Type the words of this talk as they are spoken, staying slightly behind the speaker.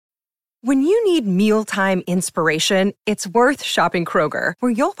When you need mealtime inspiration, it's worth shopping Kroger,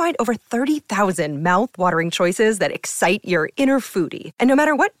 where you'll find over 30,000 mouth-watering choices that excite your inner foodie. And no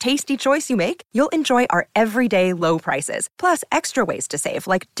matter what tasty choice you make, you'll enjoy our everyday low prices, plus extra ways to save,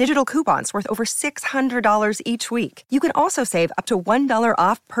 like digital coupons worth over $600 each week. You can also save up to $1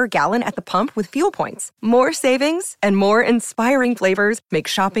 off per gallon at the pump with fuel points. More savings and more inspiring flavors make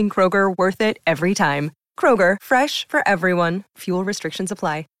shopping Kroger worth it every time. Kroger, fresh for everyone. Fuel restrictions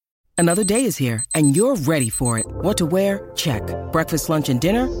apply. Another day is here, and you're ready for it. What to wear? Check. Breakfast, lunch, and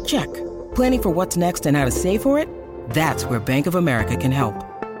dinner? Check. Planning for what's next and how to save for it? That's where Bank of America can help.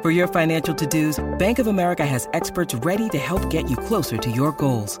 For your financial to-dos, Bank of America has experts ready to help get you closer to your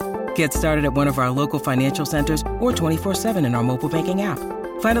goals. Get started at one of our local financial centers or 24/7 in our mobile banking app.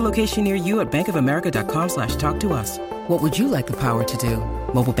 Find a location near you at bankofamerica.com/talktous. What would you like the power to do?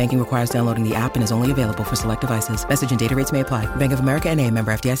 Mobile banking requires downloading the app and is only available for select devices. Message and data rates may apply. Bank of America N.A.,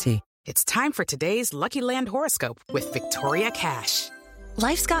 member FDIC. It's time for today's Lucky Land horoscope with Victoria Cash.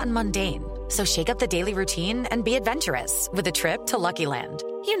 Life's gotten mundane, so shake up the daily routine and be adventurous with a trip to Lucky Land.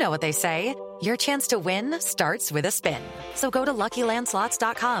 You know what they say, your chance to win starts with a spin. So go to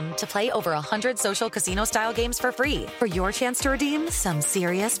LuckyLandSlots.com to play over 100 social casino-style games for free for your chance to redeem some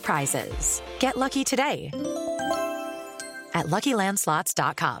serious prizes. Get lucky today at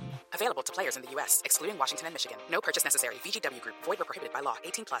LuckyLandSlots.com. Available to players in the U.S., excluding Washington and Michigan. No purchase necessary. VGW Group. Void where prohibited by law.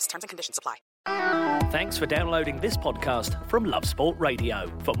 18+. Terms and conditions apply. Thanks for downloading this podcast from Love Sport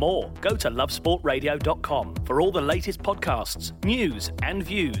Radio. For more, go to lovesportradio.com for all the latest podcasts, news and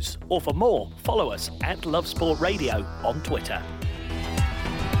views. Or for more, follow us at Love Sport Radio on Twitter.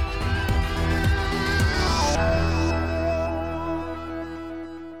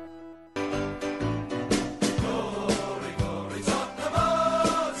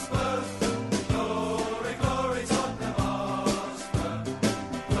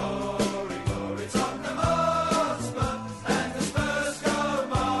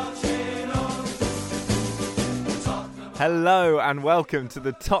 Hello and welcome to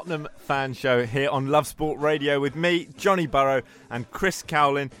the Tottenham Fan Show here on Love Sport Radio with me, Johnny Burrow, and Chris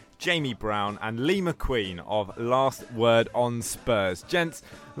Cowlin, Jamie Brown and Lee McQueen of Last Word on Spurs. Gents,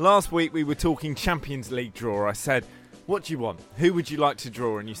 last week we were talking Champions League draw. I said, what do you want? Who would you like to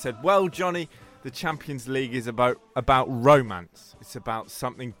draw? And you said, well, Johnny, the Champions League is about romance. It's about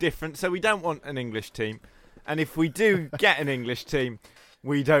something different, so we don't want an English team. And if we do get an English team,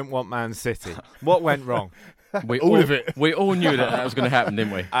 we don't want Man City. What went wrong? All of it. We all knew that was going to happen,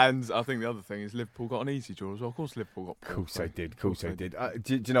 didn't we? And I think the other thing is Liverpool got an easy draw as well. Of course, Liverpool got. Of course they did.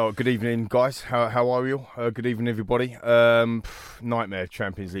 Do you know what? Good evening, guys. How are you? Good evening, everybody. Nightmare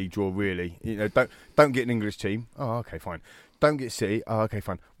Champions League draw, really. You know, don't get an English team. Oh, okay, fine. Don't get City. Oh, okay,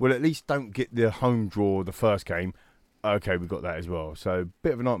 fine. Well, at least don't get the home draw the first game. Okay, we got that as well. So,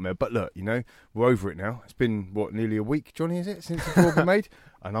 bit of a nightmare. But look, you know, we're over it now. It's been, nearly a week, Johnny, is it, since the draw been made?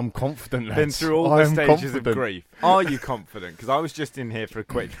 And I'm confident, lads. Been through all the stages of grief. Are you confident? Because I was just in here for a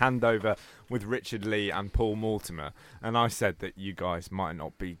quick handover with Richard Lee and Paul Mortimer, and I said that you guys might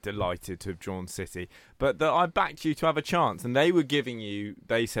not be delighted to have drawn City, but that I backed you to have a chance, and they were giving you,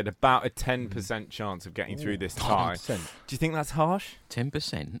 they said, about a 10% chance of getting through this tie. 10%. Do you think that's harsh?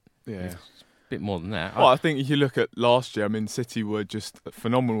 10%? Yeah. It's a bit more than that. Well, I think if you look at last year, I mean, City were just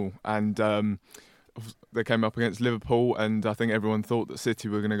phenomenal, and they came up against Liverpool, and I think everyone thought that City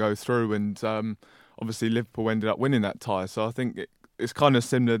were going to go through, and obviously Liverpool ended up winning that tie. So I think it's kind of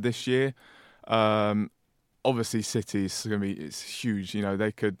similar this year. Obviously, City is going to be it's huge. You know,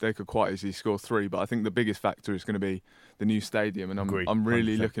 they could quite easily score 3, but I think the biggest factor is going to be the new stadium, and I'm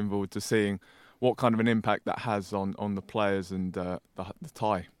really 100%. Looking forward to seeing what kind of an impact that has on the players and the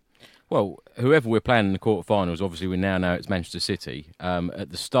tie. Well, whoever we're playing in the quarterfinals, obviously we now know it's Manchester City. At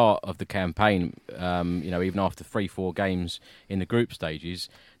the start of the campaign, even after 3-4 games in the group stages,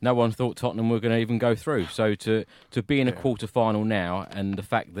 no one thought Tottenham were going to even go through. So to be in a quarter-final now, and the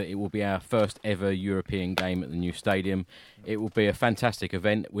fact that it will be our first ever European game at the new stadium, it will be a fantastic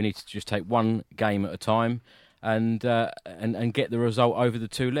event. We need to just take one game at a time and get the result over the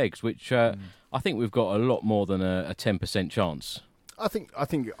 2 legs, which I think we've got a lot more than a 10% chance. I think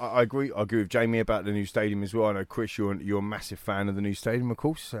I agree. I agree with Jamie about the new stadium as well. I know, Chris, you're a massive fan of the new stadium, of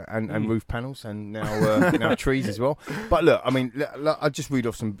course, and roof panels, and now trees as well. But look, I mean, I'll just read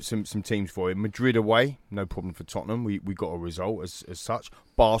off some teams for you. Madrid away, no problem for Tottenham. We got a result as such.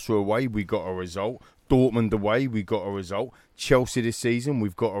 Barca away, we got a result. Dortmund away, we got a result. Chelsea this season,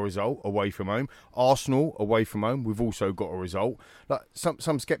 we've got a result away from home. Arsenal away from home, we've also got a result. Like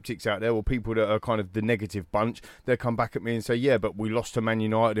some sceptics out there, or people that are kind of the negative bunch, they'll come back at me and say, yeah, but we lost to Man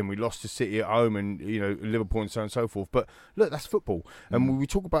United and we lost to City at home and Liverpool and so on and so forth. But look, that's football, and we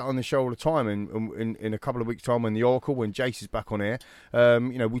talk about it on the show all the time. And in a couple of weeks' time, when Jace is back on air,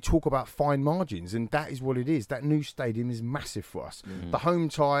 we talk about fine margins, and that is what it is. That new stadium is massive for us. The home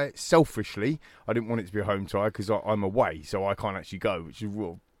tie, selfishly, I didn't want it to be a home tie because I'm away, so I can't actually go, which is a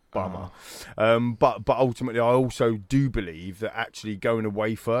real bummer. But ultimately, I also do believe that actually going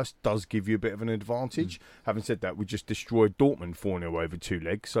away first does give you a bit of an advantage. Having said that, we just destroyed Dortmund 4-0 over 2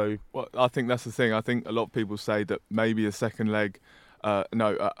 legs. So, well, I think that's the thing. I think a lot of people say that maybe a second leg,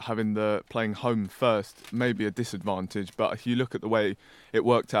 having the playing home first may be a disadvantage. But if you look at the way it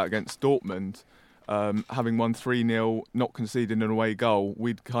worked out against Dortmund, having won 3-0, not conceding an away goal,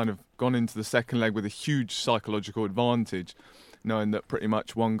 we'd kind of gone into the second leg with a huge psychological advantage, knowing that pretty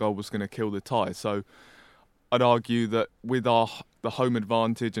much one goal was going to kill the tie. So I'd argue that with the home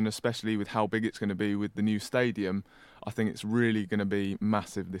advantage, and especially with how big it's going to be with the new stadium, I think it's really going to be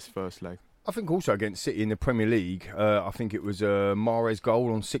massive this first leg. I think also against City in the Premier League, I think it was a Mahrez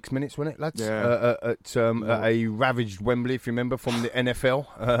goal on 6 minutes, wasn't it, lads? Yeah. At a ravaged Wembley, if you remember, from the NFL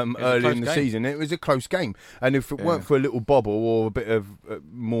early in the season. It was a close game. And if it weren't for a little bobble or a bit of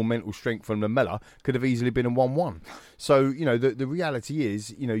more mental strength from Lamella, could have easily been a 1-1. So, the reality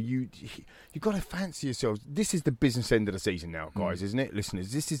is, you've got to fancy yourselves. This is the business end of the season now, guys, isn't it?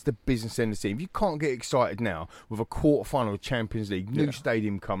 Listeners, this is the business end of the season. If you can't get excited now with a quarter-final of Champions League, new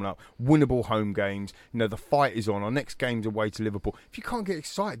stadium coming up, winnable home games, the fight is on, our next game's away to Liverpool. If you can't get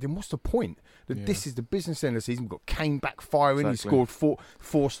excited, then what's the point? This is the business end of the season. We've got Kane back firing. Exactly. He scored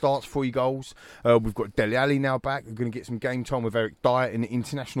four starts, 3 goals. We've got Dele Alli now back. We're going to get some game time with Eric Dyer in the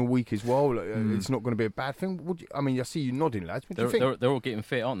international week as well. It's not going to be a bad thing. I see you nodding, lads. What do you think? They're all getting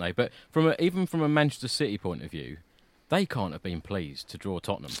fit, aren't they? But even from a Manchester City point of view, they can't have been pleased to draw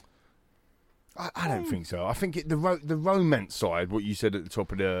Tottenham. I don't think so. I think the romance side, what you said at the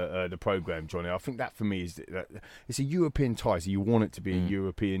top of the programme, Johnny, I think that for me is that it's a European tie, so you want it to be a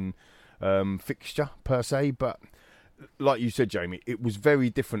European fixture per se, but like you said, Jamie, it was very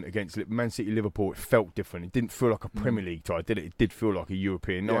different against Man City Liverpool. It felt different. It didn't feel like a Premier League tie, did it? It did feel like a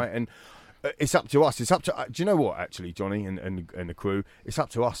European night, and it's up to us. It's up to do you know what, actually, Johnny and the crew? It's up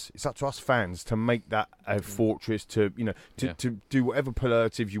to us. It's up to us fans to make that a fortress. To do whatever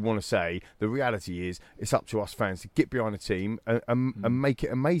superlatives you want to say. The reality is, it's up to us fans to get behind the team and make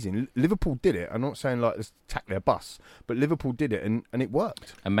it amazing. Liverpool did it. I'm not saying like let's attack their bus, but Liverpool did it and it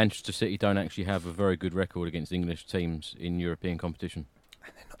worked. And Manchester City don't actually have a very good record against English teams in European competition.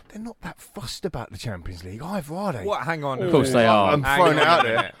 They're not that fussed about the Champions League either, are they? What? Hang on. Of course they are. I'm throwing it out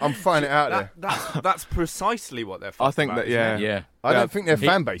there. I'm throwing it out there. That's precisely what they're fussed about. I think that, yeah. I don't think their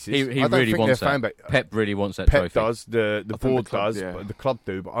fan base is. He really wants that. Pep really wants that trophy. Pep does, the board does, the club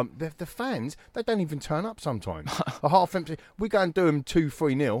do, but the fans, they don't even turn up sometimes. A half empty. We go and do them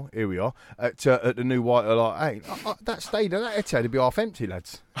 2-3-0, here we are, at the new White Hart 8. That stadium, that Etihad would be half empty,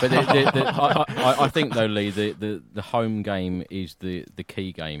 lads. But I think, though, Lee, the home game is the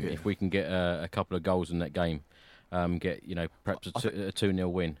key game. If we can get a couple of goals in that game, get perhaps a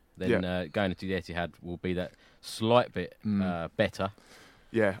 2-0 win, then going to the Etihad will be that slight bit better.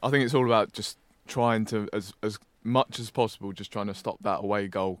 Yeah, I think it's all about just trying to, as much as possible, just trying to stop that away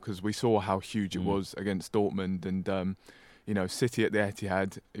goal, because we saw how huge it was against Dortmund, and City at the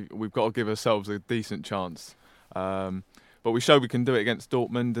Etihad, we've got to give ourselves a decent chance. But we showed we can do it against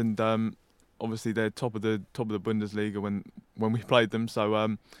Dortmund, and obviously they're top of the Bundesliga when we played them. So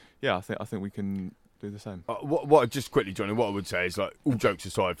I think we can do the same. What just quickly, Johnny, what I would say is, like, all jokes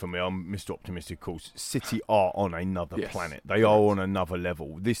aside from me, I'm Mr. Optimistic, of course. City are on another planet. They are on another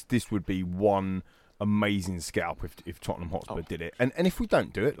level. This would be one amazing scalp if Tottenham Hotspur did it. And if we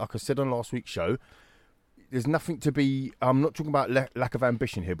don't do it, like I said on last week's show, there's nothing to be... I'm not talking about lack of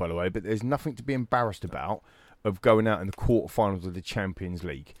ambition here, by the way, but there's nothing to be embarrassed about of going out in the quarterfinals of the Champions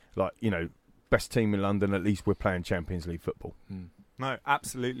League. Like, best team in London, at least we're playing Champions League football. No,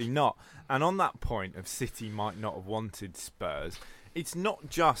 absolutely not. And on that point of City might not have wanted Spurs, it's not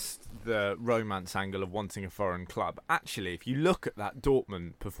just the romance angle of wanting a foreign club. Actually, if you look at that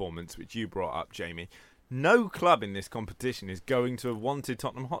Dortmund performance, which you brought up, Jamie, no club in this competition is going to have wanted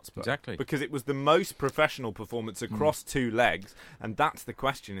Tottenham Hotspur. Exactly. Because it was the most professional performance across 2 legs, and that's the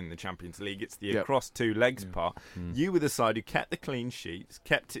question in the Champions League. It's the across 2 legs part. You were the side who kept the clean sheets,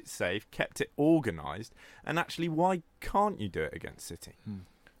 kept it safe, kept it organised, and actually, why can't you do it against City?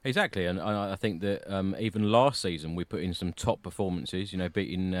 Exactly, and I think that even last season we put in some top performances.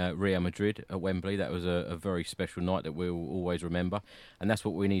 Beating Real Madrid at Wembley, that was a very special night that we'll always remember, and that's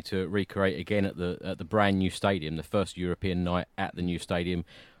what we need to recreate again at the brand new stadium, the first European night at the new stadium.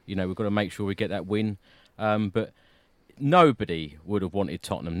 We've got to make sure we get that win, but nobody would have wanted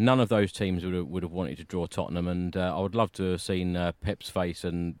Tottenham. None of those teams would have wanted to draw Tottenham, and I would love to have seen Pep's face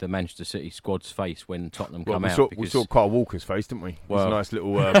and the Manchester City squad's face when Tottenham come out. We saw Kyle Walker's face, didn't we? Well, it was a nice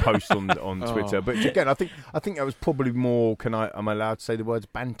little post on Twitter. But again, I think that was probably more. Am I allowed to say the words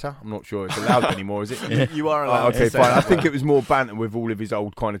banter? I'm not sure it's allowed anymore, is it? You are allowed. Okay, fine. I think it was more banter with all of his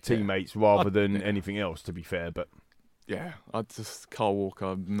old kind of teammates rather than anything else. To be fair, but. Yeah, Kyle Walker,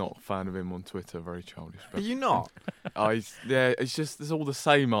 I'm not a fan of him on Twitter, very childish. Are you not? It's just, it's all the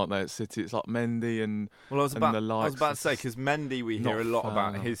same, aren't they, at City? It's like Mendy and the likes. I was about to say, because Mendy, we hear a lot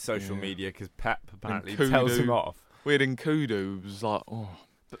about his social media, because Pep apparently tells him off. We had Nkudu, it was like,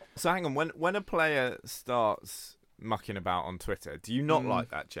 So hang on, when a player starts mucking about on Twitter, do you not like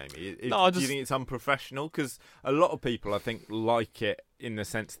that, Jamie? Do you think it's unprofessional? Because a lot of people, I think, like it in the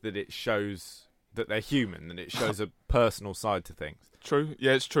sense that it shows that they're human and it shows a personal side to things. True,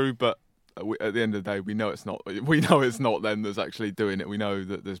 yeah, it's true, but at the end of the day, we know it's not. We know it's not them that's actually doing it. We know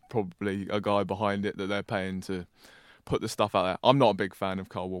that there's probably a guy behind it that they're paying to put the stuff out there. I'm not a big fan of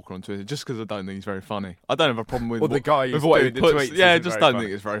Kyle Walker on Twitter just because I don't think he's very funny. I don't have a problem with the guy who's what doing he puts. the tweets. Yeah, I just don't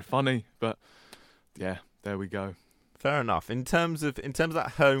think it's very funny. But yeah, there we go. Fair enough. In terms of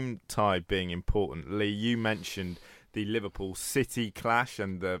that home tie being important, Lee, you mentioned the Liverpool City clash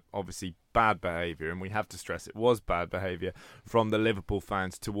and the obviously bad behaviour, and we have to stress it was bad behaviour from the Liverpool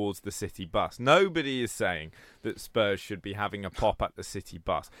fans towards the City bus. Nobody is saying that Spurs should be having a pop at the City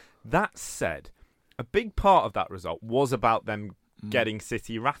bus. That said, a big part of that result was about them getting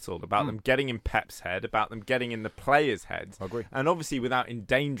City rattled, about them getting in Pep's head, about them getting in the players' heads. I agree. And obviously without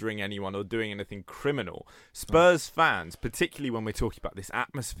endangering anyone or doing anything criminal. Spurs fans, particularly when we're talking about this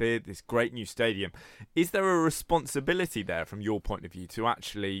atmosphere, this great new stadium, is there a responsibility there from your point of view to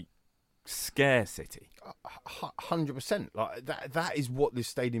actually scare City? 100%. Like that is what this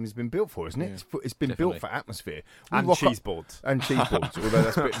stadium has been built for, isn't it? Yeah, it's been built for atmosphere and cheese boards.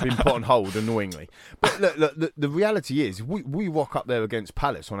 Although that's been put on hold annoyingly. But look, the reality is we rock up there against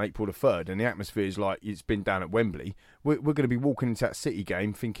Palace on April the 3rd and the atmosphere is like it's been down at Wembley. We're going to be walking into that City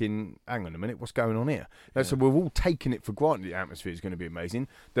game thinking, hang on a minute, what's going on here? Yeah. So we're all taking it for granted the atmosphere is going to be amazing.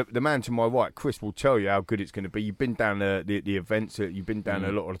 The man to my right, Chris, will tell you how good it's going to be. You've been down the events, you've been down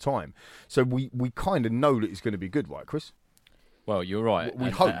a lot of the time. So we kind of know that it's going to be good, right, Chris? Well, you're right.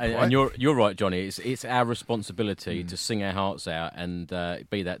 We hope, right? And you're right, Johnny. It's our responsibility to sing our hearts out and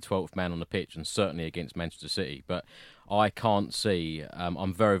be that 12th man on the pitch, and certainly against Manchester City. But I can't see.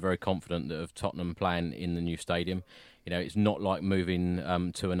 I'm very, very confident that of Tottenham playing in the new stadium. It's not like moving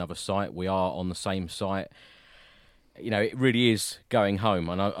to another site. We are on the same site. It really is going home,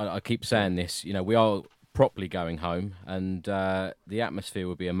 and I keep saying this. We are properly going home, and the atmosphere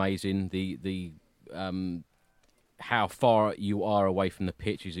will be amazing. The how far you are away from the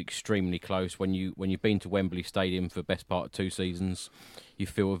pitch is extremely close. When you've been to Wembley Stadium for the best part of 2 seasons, you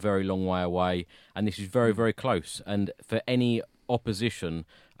feel a very long way away, and this is very, very close. And for any opposition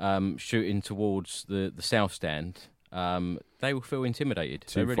shooting towards the south stand, they will feel intimidated.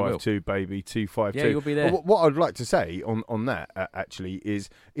 252, baby, 252. Yeah, you'll be there. Well, what I'd like to say on that actually is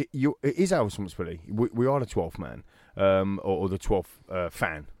it is our responsibility. We are the 12th man. Or the 12th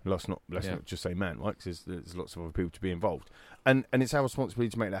fan. Let's not just say man, right? Because there's lots of other people to be involved, and it's our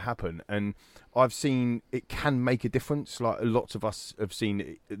responsibility to make that happen. And I've seen it can make a difference. Like lots of us have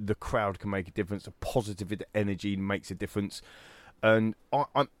seen, the crowd can make a difference. A positive energy makes a difference, and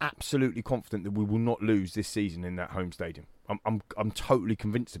I'm absolutely confident that we will not lose this season in that home stadium. I'm totally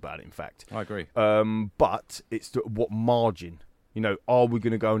convinced about it. In fact, I agree. But it's what margin. Are we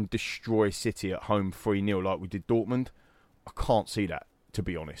going to go and destroy City at home 3-0 like we did Dortmund? I can't see that, to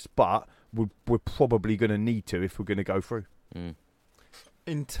be honest. But we're probably going to need to if we're going to go through.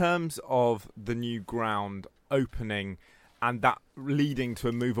 In terms of the new ground opening and that leading to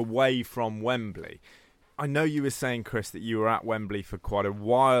a move away from Wembley, I know you were saying, Chris, that you were at Wembley for quite a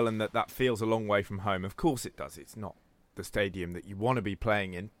while and that feels a long way from home. Of course it does. It's not the stadium that you want to be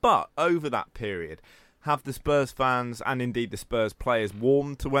playing in. But over that period, have the Spurs fans and indeed the Spurs players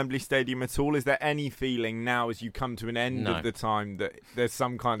warmed to Wembley Stadium at all? Is there any feeling now as you come to an end of the time that there's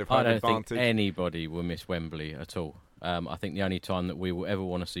some kind of home advantage? I don't think anybody will miss Wembley at all. I think the only time that we will ever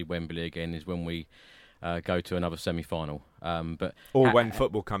want to see Wembley again is when we go to another semi-final. When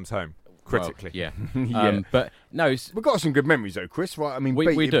football comes home. critically. Well, yeah. Yeah. But no, We've got some good memories though, Chris. Right? I mean,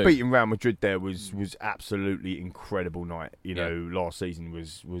 We do. beating Real Madrid there was absolutely incredible night. You know, last season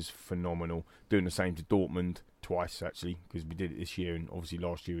was phenomenal. Doing the same to Dortmund twice actually, because we did it this year and obviously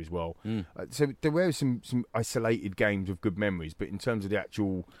last year as well. So there were some isolated games of good memories, but in terms of the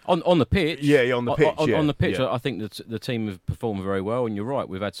actual on the pitch, on the pitch, on the pitch, yeah. I think that the team have performed very well. And you're right,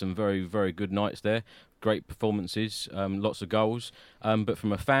 we've had some very, very good nights there. Great performances, lots of goals. But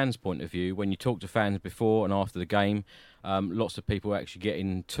from a fan's point of view, when you talk to fans before and after the game, lots of people actually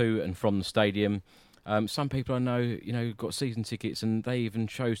getting to and from the stadium. Some people I know, got season tickets and they even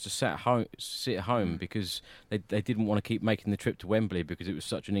chose to sit at home because they didn't want to keep making the trip to Wembley because it was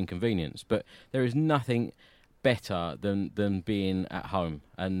such an inconvenience. But there is nothing better than being at home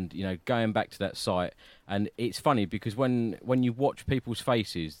and going back to that site. And it's funny because when you watch people's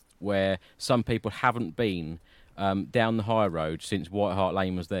faces, where some people haven't been down the high road since White Hart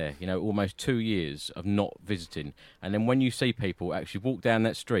Lane was there, almost 2 years of not visiting. And then when you see people actually walk down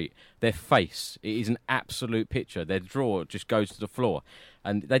that street, their face, it is an absolute picture. Their jaw just goes to the floor.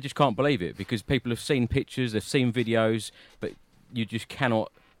 And they just can't believe it because people have seen pictures, they've seen videos, but you just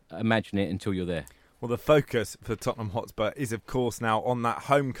cannot imagine it until you're there. Well, the focus for Tottenham Hotspur is, of course, now on that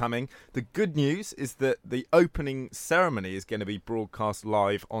homecoming. The good news is that the opening ceremony is going to be broadcast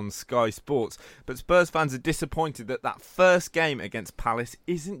live on Sky Sports. But Spurs fans are disappointed that that first game against Palace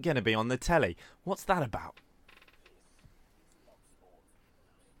isn't going to be on the telly. What's that about?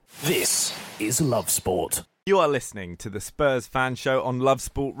 This is Love Sport. You are listening to the Spurs Fan Show on Love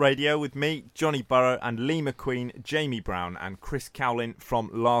Sport Radio with me, Johnny Burrow, and Lee McQueen, Jamie Brown and Chris Cowlin from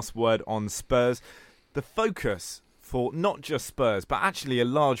Last Word on Spurs. The focus for not just Spurs, but actually a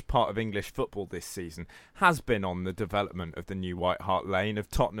large part of English football this season has been on the development of the new White Hart Lane,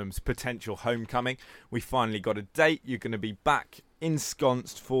 of Tottenham's potential homecoming. We finally got a date. You're going to be back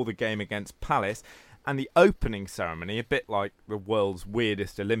ensconced for the game against Palace. And the opening ceremony, a bit like the world's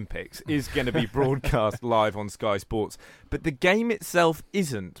weirdest Olympics, is going to be broadcast live on Sky Sports. But the game itself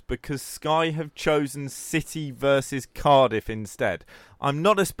isn't, because Sky have chosen City versus Cardiff instead. I'm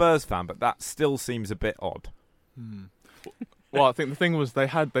not a Spurs fan, but that still seems a bit odd. Well, I think the thing was they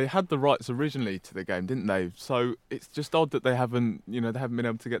had the rights originally to the game, didn't they? So it's just odd that they haven't been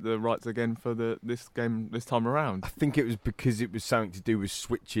able to get the rights again for this game this time around. I think it was because it was something to do with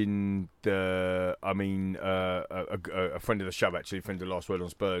switching a friend of the show, actually, a friend of Last Word on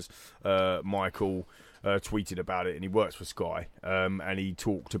Spurs, Michael, tweeted about it, and he works for Sky, and he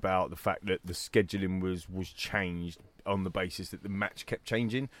talked about the fact that the scheduling was changed on the basis that the match kept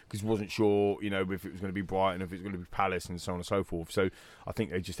changing because he wasn't sure, if it was going to be Brighton, if it was going to be Palace, and so on and so forth. So I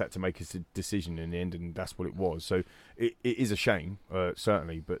think they just had to make a decision in the end, and that's what it was. So it is a shame,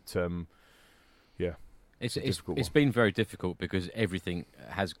 certainly, but yeah, it's been very difficult because everything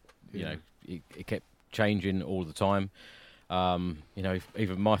has, it kept changing all the time.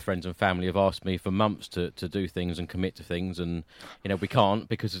 Even my friends and family have asked me for months to do things and commit to things, and we can't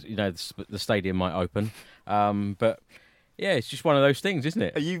because the stadium might open. But yeah, it's just one of those things, isn't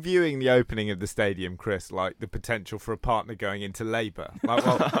it? Are you viewing the opening of the stadium, Chris, like the potential for a partner going into labour? Like,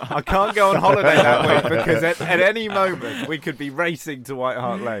 well, I can't go on holiday that week because at any moment we could be racing to White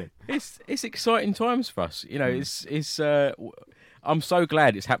Hart Lane. It's exciting times for us. I'm so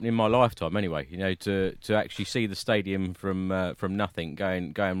glad it's happening in my lifetime. Anyway, to actually see the stadium from nothing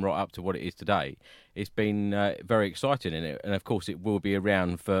going right up to what it is today. It's been very exciting, and of course, it will be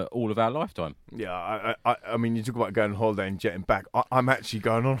around for all of our lifetime. Yeah, I mean, you talk about going on holiday and jetting back. I'm actually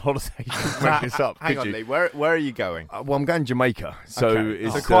going on holiday. Make this up. Hang on, Lee. Where are you going? Well, I'm going to Jamaica, so okay.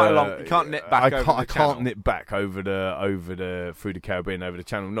 it's quite a long. You can't nip back. I can't nip back over the through the Caribbean over the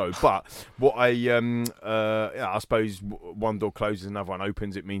Channel. No, but what I suppose one door closes, another one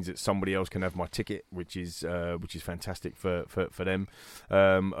opens. It means that somebody else can have my ticket, which is fantastic for them.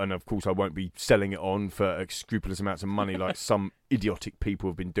 And of course, I won't be selling it on for scrupulous amounts of money like some idiotic people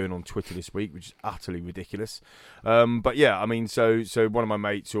have been doing on Twitter this week, which is utterly ridiculous. But yeah, I mean, so one of my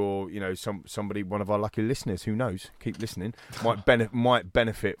mates or somebody, one of our lucky listeners, who knows, keep listening, might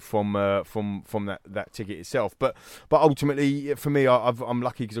benefit from that ticket itself. But ultimately, for me, I'm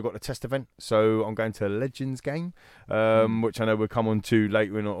lucky because I've got a test event, so I'm going to a Legends game, which I know we'll come on to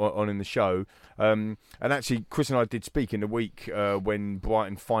later on in the show. And actually, Chris and I did speak in the week when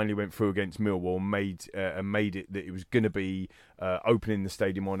Brighton finally went through against Millwall, and made it that it was going to be opening the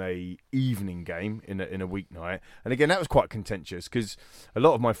stadium on a evening game in a weeknight. And again, that was quite contentious because a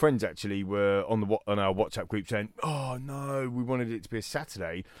lot of my friends actually were on our WhatsApp group saying, "Oh no, we wanted it to be a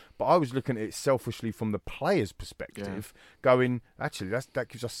Saturday." But I was looking at it selfishly from the players' perspective, going, actually, that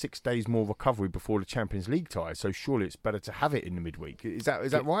gives us 6 days more recovery before the Champions League tie. So surely it's better to have it in the midweek. Is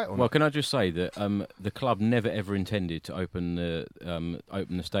that right? Or well, can I just say that the club never ever intended to open the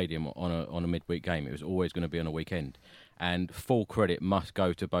stadium on a midweek game. It was always going to be on a weekend. And full credit must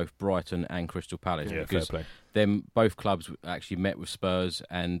go to both Brighton and Crystal Palace because both clubs actually met with Spurs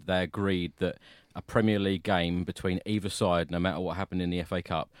and they agreed that a Premier League game between either side, no matter what happened in the FA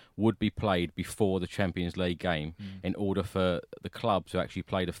Cup, would be played before the Champions League game in order for the club to actually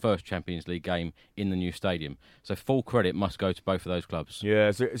play the first Champions League game in the new stadium. So full credit must go to both of those clubs. Yeah,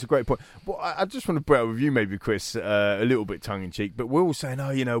 it's a great point. Well, I just want to bring it up with you maybe, Chris, a little bit tongue-in-cheek, but we're all saying,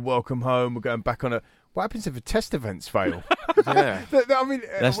 welcome home, we're going back on a... What happens if the test events fail? Yeah, I mean,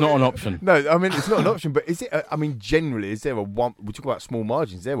 that's not an option. No, I mean it's not an option. But is it? Generally, is there a one? We talk about small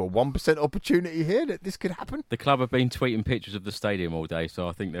margins. Is there a 1% opportunity here that this could happen? The club have been tweeting pictures of the stadium all day, so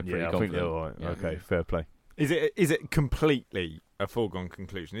I think they're pretty confident. I think they're all right. Yeah. Okay, fair play. Is it completely a foregone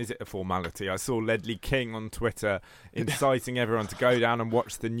conclusion? Is it a formality? I saw Ledley King on Twitter inciting everyone to go down and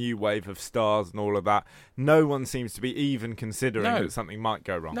watch the new wave of stars and all of that. No one seems to be even considering that something might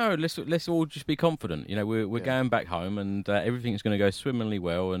go wrong. No, let's all just be confident. We're going back home and everything's going to go swimmingly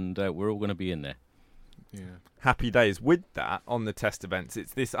well, and we're all going to be in there. Yeah. Happy days. With that, on the test events,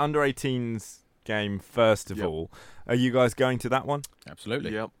 it's this under-18s game first of all. Are you guys going to that one?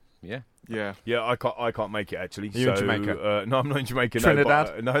 Absolutely. Yep. Yeah. I can't make it actually. Are you in Jamaica? No, I'm not in Jamaica.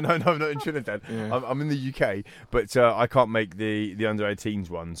 Trinidad? No, I'm not in Trinidad. I'm in the UK, but I can't make the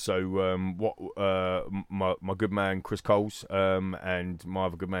under-18s one. So my good man Chris Coles and my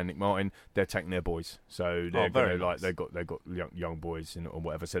other good man Nick Martin, they're taking their boys. So they're going to they've got young boys or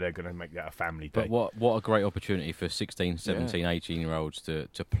whatever. So they're going to make that a family day. But what a great opportunity for 16, 17, 18-year-olds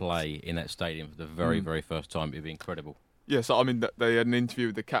to play in that stadium for the very very first time. It'd be incredible. Yeah, so I mean, they had an interview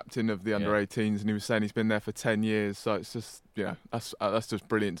with the captain of the under-18s, and he was saying he's been there for 10 years. So it's just, that's just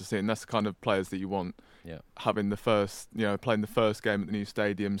brilliant to see, and that's the kind of players that you want. Yeah, having the first, playing the first game at the new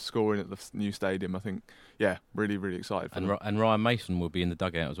stadium, scoring at the new stadium. I think, really, really excited for them. And Ryan Mason will be in the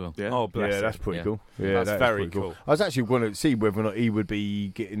dugout as well. Yeah, oh, bless him. That's pretty cool. Yeah, that's very cool. I was actually going to see whether or not he would be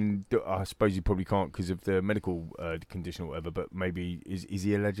getting. I suppose he probably can't because of the medical condition or whatever. But maybe is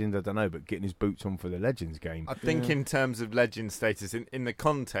he a legend? I don't know. But getting his boots on for the Legends game. I think in terms of legend status, in the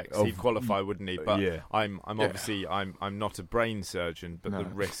context, he'd qualify, wouldn't he? But I'm obviously I'm not a brain surgeon, but the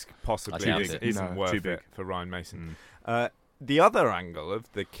risk possibly isn't worth it for Ryan Mason. The other angle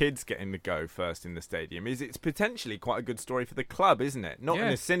of the kids getting to go first in the stadium is it's potentially quite a good story for the club, isn't it? Not in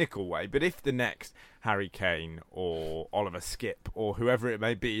a cynical way, but if the next Harry Kane or Oliver Skipp or whoever it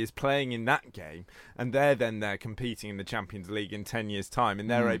may be is playing in that game and they're competing in the Champions League in 10 years' time and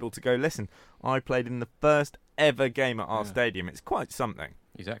they're able to go, listen, I played in the first ever game at our stadium. It's quite something.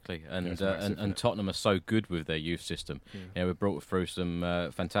 Exactly, and Tottenham are so good with their youth system. We brought through some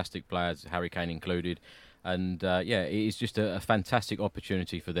fantastic players, Harry Kane included. And it is just a fantastic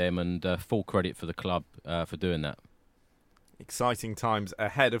opportunity for them, and full credit for the club for doing that. Exciting times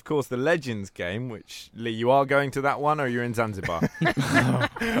ahead. Of course, the Legends game, which, Lee, you are going to that one, or you're in Zanzibar?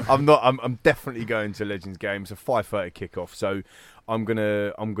 I'm not. I'm definitely going to Legends game. It's a 5:30 kickoff, so I'm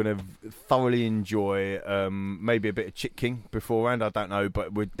gonna thoroughly enjoy maybe a bit of Chick King beforehand. I don't know,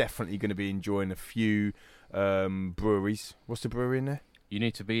 but we're definitely going to be enjoying a few breweries. What's the brewery in there? You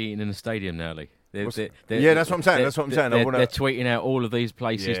need to be eating in the stadium now, Lee. That's what I'm saying. That's what I'm saying. They're tweeting out all of these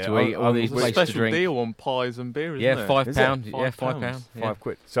places to eat, all these places to drink. Special deal on pies and beer, isn't it? £5. £5.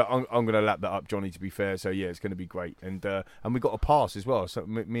 £5. So I'm going to lap that up, Johnny. To be fair, so it's going to be great. And we got a pass as well. So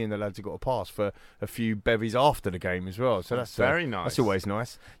me and the lads have got a pass for a few bevies after the game as well. So that's very nice. That's always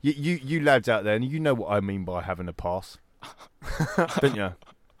nice. You lads out there, and you know what I mean by having a pass, don't you?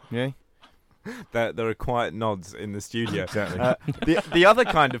 Yeah. There are quiet nods in the studio. Exactly. The other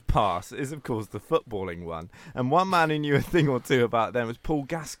kind of pass is, of course, the footballing one. And one man who knew a thing or two about them was Paul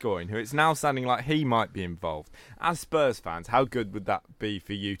Gascoigne, who it's now sounding like he might be involved. As Spurs fans, how good would that be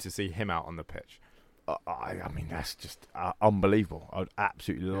for you to see him out on the pitch? I mean, that's just unbelievable. I'd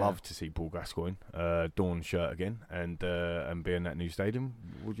absolutely love to see Paul Gascoigne don shirt again and be in that new stadium.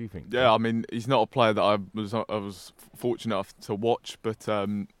 What do you think? Yeah, I mean, he's not a player that I was fortunate enough to watch, but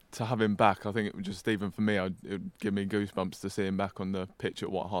to have him back, I think it would just, even for me, it would give me goosebumps to see him back on the pitch at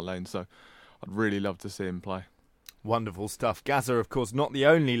White Hart Lane. So I'd really love to see him play. Wonderful stuff. Gazza, of course, not the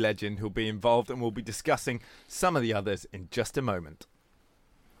only legend who'll be involved, and we'll be discussing some of the others in just a moment.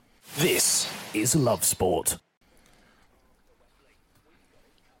 This is Love Sport.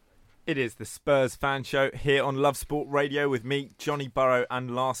 It is the Spurs Fan Show here on Love Sport Radio with me, Johnny Burrow,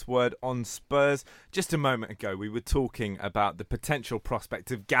 and Last Word on Spurs. Just a moment ago, we were talking about the potential prospect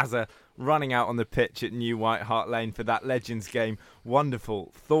of Gazza running out on the pitch at New White Hart Lane for that Legends game.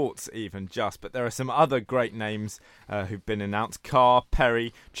 Wonderful thoughts, even just. But there are some other great names who've been announced. Carr,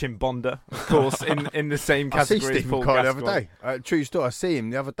 Perry, Chimbonda, of course, in the same category. I see Stephen Carr the other day. True story. I see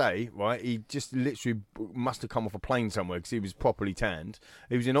him the other day, right? He just literally must have come off a plane somewhere because he was properly tanned.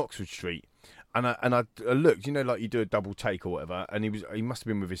 He was in Oxford Street. And I looked, like you do a double take or whatever, and he must have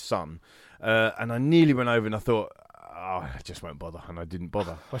been with his son. And I nearly went over and I thought, I just won't bother, and I didn't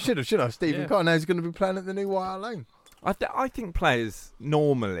bother. I should have. Stephen Carr now he's going to be playing at the New White Hart Lane. I think players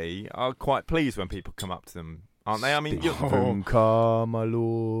normally are quite pleased when people come up to them, aren't they? I mean, Stephen Carr, my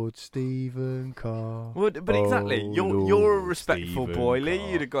lord, Stephen Carr. Well, but exactly, you're a respectful Stephen boy, Lee. Carr.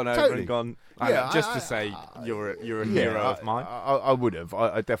 You'd have gone over Totally. and gone, to say you're a hero of mine. I would have.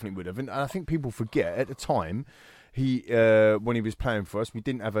 I definitely would have. And I think people forget at the time. He when he was playing for us, we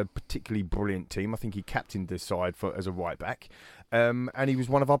didn't have a particularly brilliant team. I think he captained the side as a right back, and he was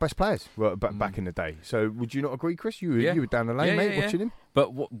one of our best players back in the day. So would you not agree, Chris? You were down the lane, mate, watching him.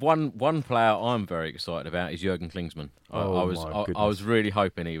 But one player I'm very excited about is Jurgen Klinsmann. I was really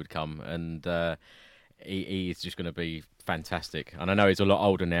hoping he would come, and he is just going to be fantastic. And I know he's a lot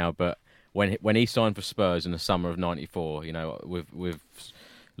older now, but when he signed for Spurs in the summer of '94, with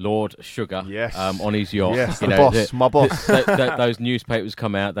Lord Sugar on his yacht. Yes, my boss. Those newspapers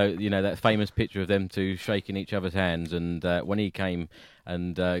come out, that famous picture of them two shaking each other's hands. And when he came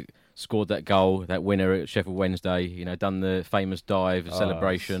and scored that goal, that winner at Sheffield Wednesday, done the famous dive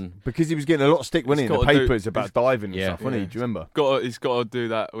celebration. Because he was getting a lot of stick, wasn't he, in the papers about diving and stuff, wasn't he? Do you remember? He's got to do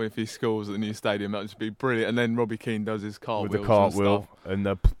that if he scores at the new stadium. That would just be brilliant. And then Robbie Keane does his cartwheels. With the cartwheel and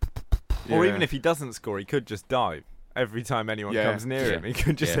the... Or even if he doesn't score, he could just dive. Every time anyone comes near him, he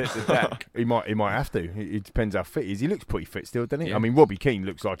could just hit the deck. He might have to. It depends how fit he is. He looks pretty fit still, doesn't he? Yeah. I mean, Robbie Keane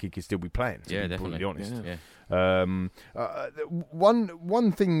looks like he could still be playing. Yeah, definitely. To be honest. Yeah.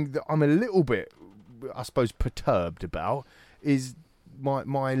 One thing that I'm a little bit, I suppose, perturbed about is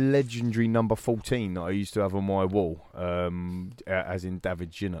my legendary number 14 that I used to have on my wall, as in David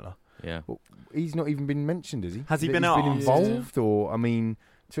Ginola. Yeah. Well, he's not even been mentioned, has he? Has he been involved? Or, I mean...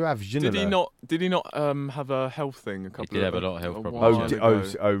 To have Ginola. Did he not have a health thing a couple? He did have a lot of health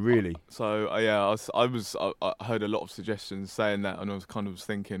problems. Oh, really? So I heard a lot of suggestions saying that, and I was kind of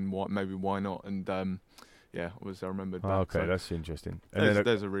thinking, why not? And I remembered. Okay, so that's interesting. And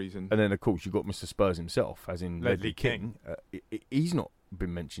there's a reason. And then of course you got Mr. Spurs himself, as in Ledley King. He's not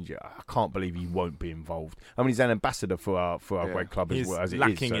been mentioned yet. I can't believe he won't be involved. I mean, he's an ambassador for our great club as well as it is.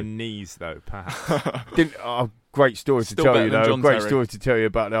 Lacking in knees, though, perhaps. Great story to tell you, though. Great story to tell you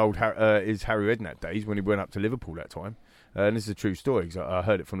about the old Harry Redknapp days when he went up to Liverpool that time. And this is a true story because I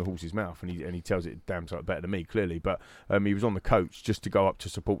heard it from the horse's mouth, and he tells it damn sight better than me, clearly. But he was on the coach just to go up to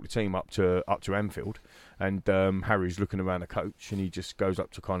support the team up to Anfield, and Harry's looking around the coach, and he just goes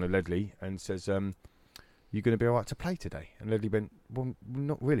up to kind of Ledley and says, "You going to be all right to play today?" And Ledley went, "Well,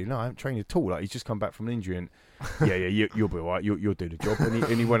 not really. No, I haven't trained at all. Like, he's just come back from an injury." And you'll be all right. You'll do the job.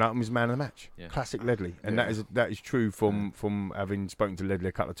 And he went out and was man of the match. Yeah. Classic Ledley, and that is true from having spoken to Ledley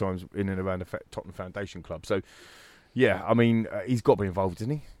a couple of times in and around the Tottenham Foundation Club. So, yeah, I mean, he's got to be involved,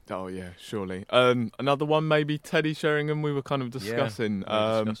 isn't he? Oh yeah, surely. Another one, maybe Teddy Sheringham. We were kind of discussing.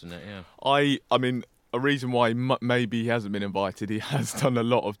 Discussing it. Yeah. I mean, a reason why maybe he hasn't been invited. He has done a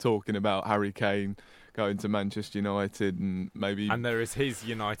lot of talking about Harry Kane going to Manchester United, and there is his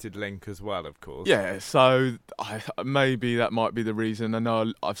United link as well, of course. Yeah, so maybe that might be the reason. I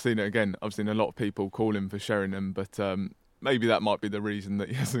know I've seen it again. I've seen a lot of people calling for Sheringham, but maybe that might be the reason that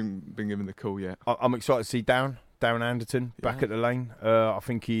he hasn't been given the call yet. I'm excited to see Darren Anderton back at the lane. I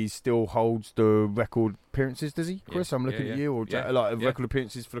think he still holds the record appearances. Does he, Chris? I'm looking at you, or record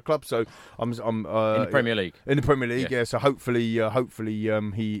appearances for the club. So I'm in the Premier League. In the Premier League, yeah. So hopefully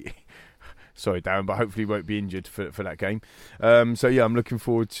he. Sorry, Darren, but hopefully he won't be injured for that game. So yeah, I'm looking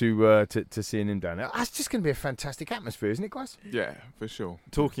forward to seeing him down there. It's just going to be a fantastic atmosphere, isn't it, guys? Yeah, for sure.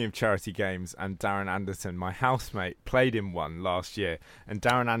 Talking of charity games and Darren Anderton, my housemate played in one last year, and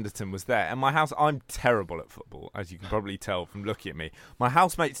Darren Anderton was there. And I'm terrible at football, as you can probably tell from looking at me. My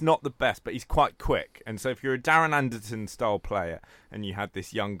housemate's not the best, but he's quite quick. And so if you're a Darren Anderton style player and you had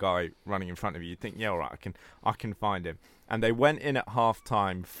this young guy running in front of you, you'd think, yeah, all right, I can find him. And they went in at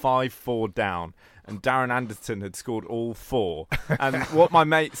half-time, 5-4 down, and Darren Anderton had scored all 4. And what my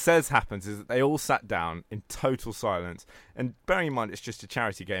mate says happens is that they all sat down in total silence. And bearing in mind it's just a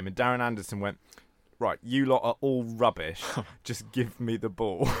charity game, and Darren Anderton went, right, you lot are all rubbish, just give me the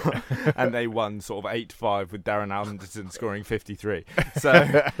ball. And they won sort of 8-5 with Darren Anderson scoring 53.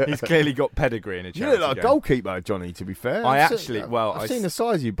 So he's clearly got pedigree in a charity You look like a game. goalkeeper, Johnny, to be fair. I've seen the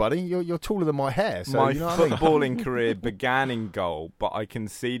size of you, buddy. You're taller than my hair. So my you know what I mean? footballing career began in goal, but I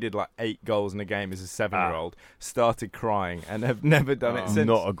conceded like 8 goals in a game as a 7-year-old, started crying, and have never done it since.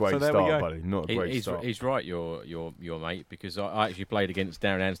 Not a great So there we start, go. buddy. Not a great start. He's right, your mate, because I actually played against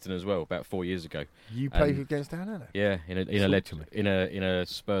Darren Anderson as well about 4 years ago. You played against Darren Anderson? Yeah, in a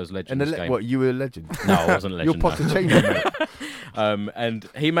Spurs Legends game. What, you were a legend? No, I wasn't a legend. You're Pochettino, mate. And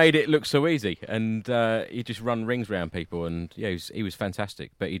he made it look so easy, and he just run rings around people, and yeah, he was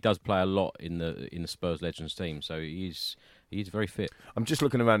fantastic. But he does play a lot in the Spurs Legends team, so he's very fit. I'm just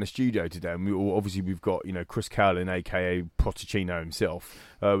looking around the studio today, and we've got Chris Cowlin, aka Pochettino himself.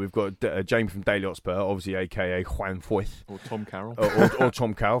 We've got Jamie from Daily Hotspur, obviously aka Juan Foyth, or Tom Carroll, or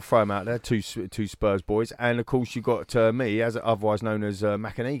Tom Carroll. Throw him out there, two Spurs boys, and of course you got me, as otherwise known as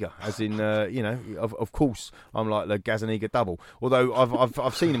Macaniga, as in of course I'm like the Gazaniga double. Although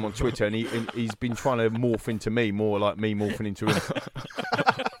I've seen him on Twitter, and he's been trying to morph into me, more like me morphing into him.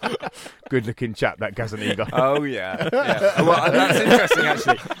 Good-looking chap, that Gazaniga. Oh, yeah. Well, that's interesting,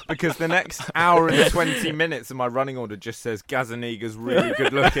 actually, because the next hour and 20 minutes of my running order just says Gazaniga's really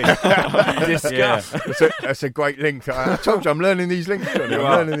good-looking. Discuss. Yeah. That's a great link. I told you, I'm learning these links, Johnny.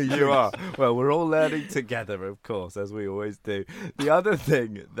 You are. Well, we're all learning together, of course, as we always do. The other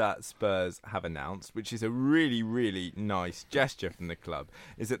thing that Spurs have announced, which is a really, really nice gesture from the club,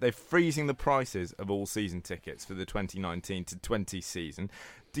 is that they're freezing the prices of all season tickets for the 2019-20 season.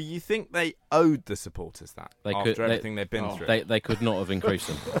 Do you think they owed the supporters that after everything they've been through? They could not have increased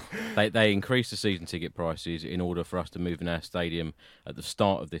them. They increased the season ticket prices in order for us to move in our stadium at the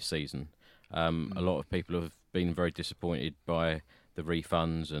start of this season. A lot of people have been very disappointed by the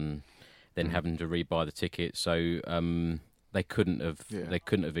refunds and then having to rebuy the tickets. So they couldn't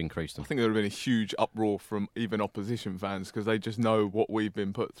have increased them. I think there would have been a huge uproar from even opposition fans because they just know what we've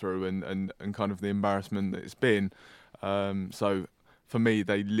been put through and kind of the embarrassment that it's been. So for me,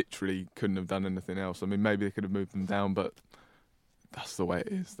 they literally couldn't have done anything else. I mean, maybe they could have moved them down, but that's the way it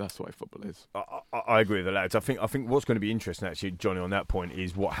is. That's the way football is. I agree with the lads. I think what's going to be interesting, actually, Johnny, on that point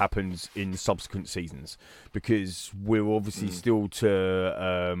is what happens in subsequent seasons, because we're obviously still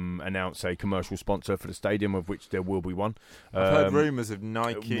to announce a commercial sponsor for the stadium, of which there will be one. I've heard rumours of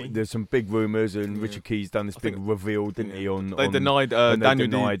Nike. There's some big rumours, and Richard Keys done this big reveal, didn't he? They denied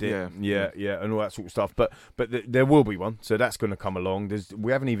it. Yeah, and all that sort of stuff. But there will be one, so that's going to come along.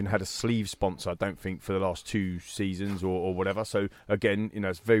 We haven't even had a sleeve sponsor, I don't think, for the last 2 seasons or whatever. So again,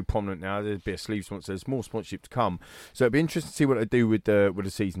 it's very prominent now. There'll be a sleeve sponsor. There's more sponsorship to come. So it'll be interesting to see what they do with the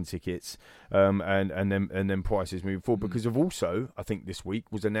season tickets and then prices moving forward. Because of also, I think this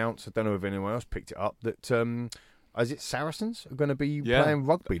week was announced, I don't know if anyone else picked it up, that is it Saracens are going to be playing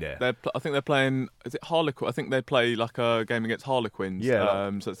rugby there? I think they're playing. Is it Harlequin? I think they play like a game against Harlequins.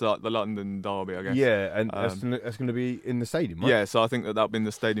 Yeah. So it's like the London derby, I guess. Yeah, and that's going to be in the stadium, right? Yeah, so I think that'll be in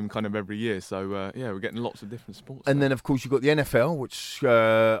the stadium kind of every year. So we're getting lots of different sports. And then of course you've got the NFL, which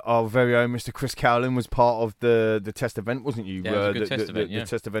our very own Mr. Chris Cowlin was part of the test event, wasn't you? Yeah, it was a good test event. The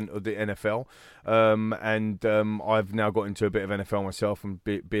test event of the NFL. And I've now got into a bit of NFL myself, and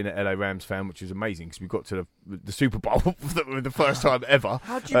being an LA Rams fan, which is amazing because we got to the Super Bowl for the first time ever.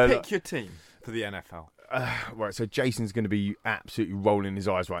 How do you pick your team for the NFL? Right, so Jason's going to be absolutely rolling his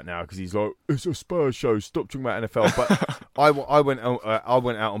eyes right now because he's like, "It's a Spurs show. Stop talking about NFL." But I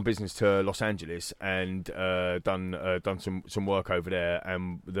went out on business to Los Angeles and done some work over there.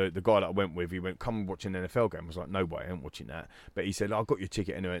 And the guy that I went with, he went, "Come and watch an NFL game." I was like, "No way, I ain't watching that." But he said, "I got your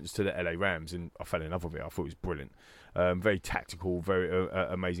ticket anyway. It's to the LA Rams," and I fell in love with it. I thought it was brilliant, very tactical, very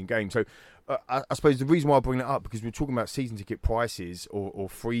amazing game. So I suppose the reason why I bring that up because we're talking about season ticket prices or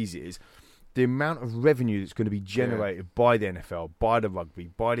freezes. The amount of revenue that's going to be generated by the NFL, by the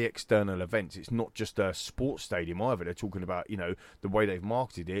rugby, by the external events. It's not just a sports stadium either. They're talking about, the way they've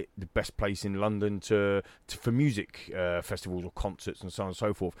marketed it, the best place in London for music festivals or concerts and so on and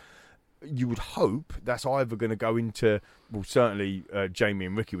so forth. You would hope that's either going to go into, well, certainly Jamie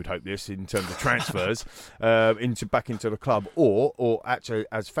and Ricky would hope this in terms of transfers back into the club, or actually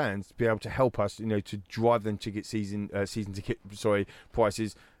as fans be able to help us, to drive them season ticket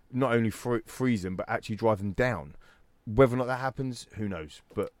prices. Not only freeze them, but actually drive them down. Whether or not that happens, who knows?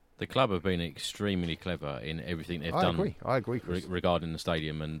 But The club have been extremely clever in everything they've done. I agree, Chris. Regarding the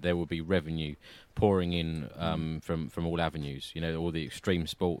stadium, and there will be revenue pouring in from all avenues. You know, all the extreme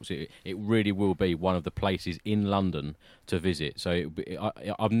sports. It really will be one of the places in London to visit. So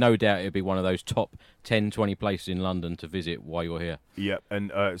I've no doubt it'll be one of those top 10, 20 places in London to visit while you're here. Yeah,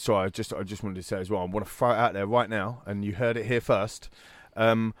 and sorry, I just wanted to say as well, I want to throw it out there right now, and you heard it here first.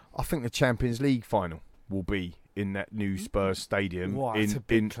 I think the Champions League final will be in that new Spurs stadium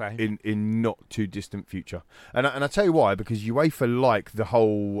in not too distant future, and I tell you why, because UEFA like the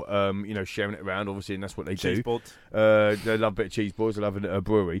whole sharing it around, obviously, and that's what they do. They love a bit of cheese boards, they love a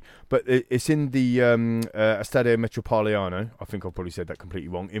brewery, but it's in the Estadio Metropolitano. I think I've probably said that completely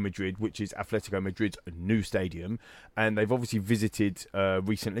wrong, in Madrid, which is Atletico Madrid's new stadium, and they've obviously visited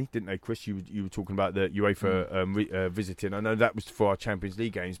recently, didn't they, Chris? You were talking about the UEFA visiting. I know that was for our Champions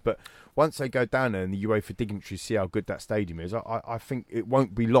League games, but once they go down there and the UEFA dignitaries see how good that stadium is, I think it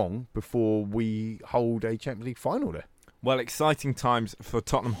won't be long before we hold a Champions League final there. Well, exciting times for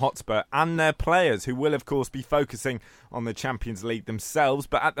Tottenham Hotspur and their players, who will, of course, be focusing on the Champions League themselves.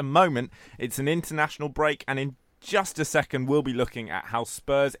 But at the moment, it's an international break, and in just a second, we'll be looking at how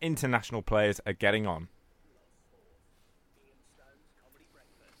Spurs international players are getting on.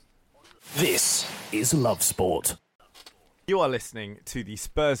 This is Love Sport. You are listening to the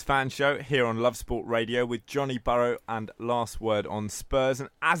Spurs Fan Show here on Love Sport Radio with Johnny Burrow and Last Word on Spurs. And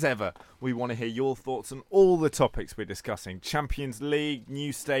as ever, we want to hear your thoughts on all the topics we're discussing. Champions League,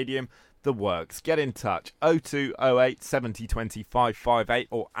 new stadium, the works. Get in touch, 0208 70 20 558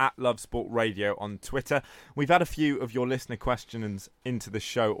 or at Love Sport Radio on Twitter. We've had a few of your listener questions into the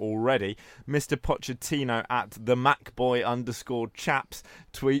show already. Mr. Pochettino at the MacBoy_chaps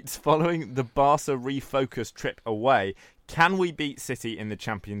tweets, following the Barca refocus trip away, can we beat City in the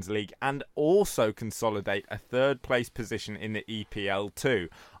Champions League and also consolidate a third place position in the EPL too?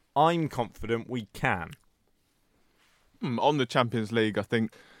 I'm confident we can. On the Champions League, I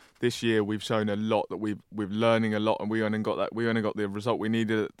think this year we've shown a lot, that we're learning a lot, and we only got the result we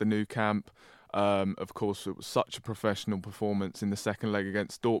needed at the Nou Camp. Of course, it was such a professional performance in the second leg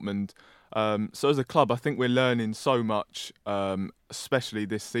against Dortmund. So as a club, I think we're learning so much, especially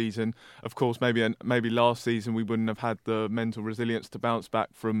this season. Of course, maybe last season we wouldn't have had the mental resilience to bounce back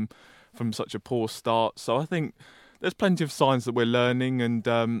from such a poor start. So I think there's plenty of signs that we're learning, and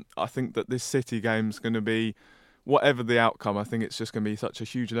I think that this City game's going to be, whatever the outcome, I think it's just going to be such a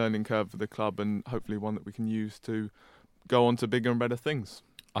huge learning curve for the club, and hopefully one that we can use to go on to bigger and better things.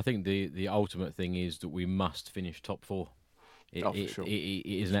 I think the ultimate thing is that we must finish top four. For sure. It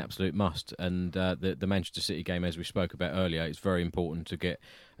is an absolute must, and the Manchester City game, as we spoke about earlier, it's very important to get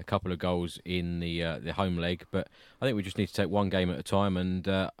a couple of goals in the home leg. But I think we just need to take one game at a time, and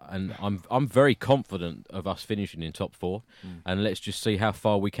I'm very confident of us finishing in top four, and let's just see how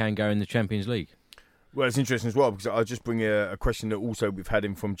far we can go in the Champions League. Well, it's interesting as well, because I'll just bring a question that also we've had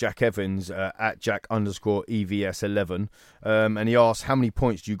in from Jack Evans at Jack_EVS11. And he asked, how many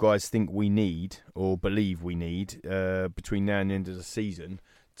points do you guys think we need, or believe we need, between now and the end of the season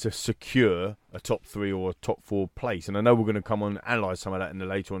to secure a top 3 or a top 4 place? And I know we're going to come on and analyse some of that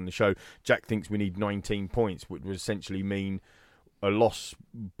later on in the show. Jack thinks we need 19 points, which would essentially mean a loss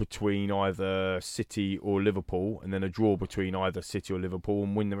between either City or Liverpool, and then a draw between either City or Liverpool,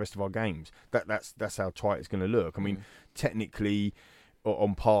 and win the rest of our games. That's how tight it's going to look. I mean, technically,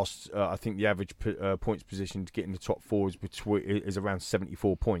 on past, I think the average points position to get in the top 4 is around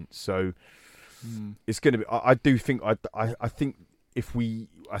 74 points. So it's going to be. I think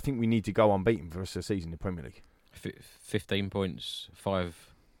we need to go unbeaten for the rest of the season in the Premier League. 15 points, 5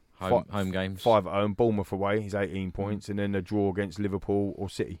 home games. 5 at home. Bournemouth away is 18 points, and then a draw against Liverpool or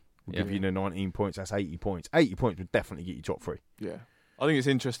City will give you the 19 points. That's 80 points. 80 points would definitely get you top 3. Yeah. I think it's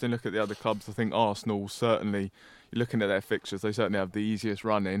interesting to look at the other clubs. I think Arsenal, certainly, you're looking at their fixtures, they certainly have the easiest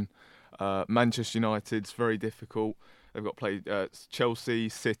run in. Manchester United's very difficult. They've got to play Chelsea,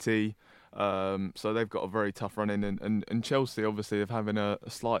 City, so they've got a very tough run in. And Chelsea, obviously, are having a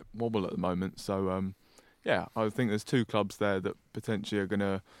slight wobble at the moment. So, I think there's 2 clubs there that potentially are going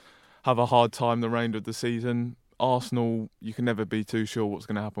to have a hard time the remainder of the season. Arsenal, you can never be too sure what's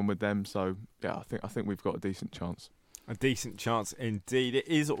going to happen with them. So, I think we've got a decent chance. A decent chance indeed. It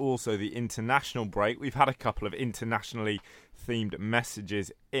is also the international break. We've had a couple of internationally themed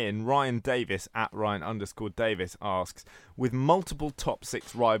messages in. Ryan Davis at Ryan_Davis asks, with multiple top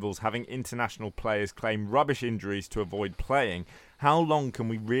 6 rivals having international players claim rubbish injuries to avoid playing, how long can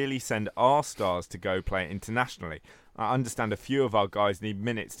we really send our stars to go play internationally? I understand a few of our guys need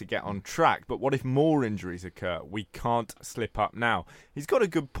minutes to get on track, but what if more injuries occur? We can't slip up now. He's got a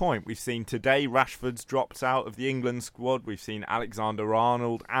good point. We've seen today Rashford's dropped out of the England squad. We've seen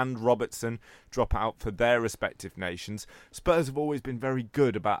Alexander-Arnold and Robertson drop out for their respective nations. Spurs have always been very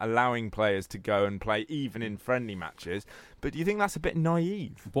good about allowing players to go and play even in friendly matches, but do you think that's a bit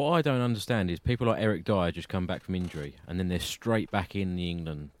naive? What I don't understand is people like Eric Dyer just come back from injury and then they're straight back in the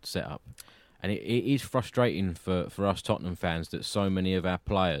England setup. And it is frustrating for us Tottenham fans that so many of our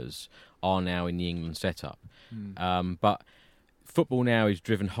players are now in the England setup. But football now is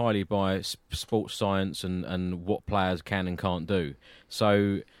driven highly by sports science and what players can and can't do.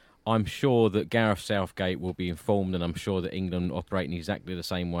 So I'm sure that Gareth Southgate will be informed, and I'm sure that England operate in exactly the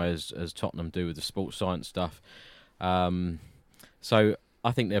same way as Tottenham do with the sports science stuff. So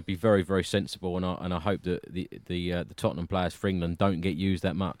I think they'll be very, very sensible, and I hope that the Tottenham players for England don't get used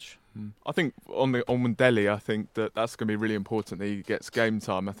that much. I think on Dele, I think that's going to be really important that he gets game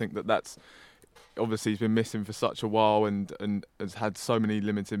time. I think that's obviously he's been missing for such a while and has had so many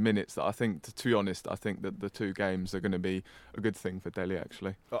limited minutes that I think, to be honest, I think that the 2 games are going to be a good thing for Dele,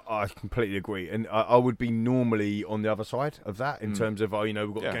 actually. I completely agree, and I would be normally on the other side of that in terms of, we've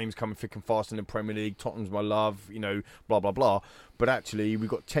got games coming thick and fast in the Premier League, Tottenham's my love, blah, blah, blah. But actually, we've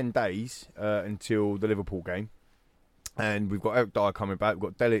got 10 days until the Liverpool game. And we've got Eric Dyer coming back. We've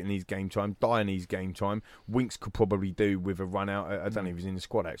got Dele in his game time. Dyer needs game time. Winks could probably do with a run out. I don't know if he's in the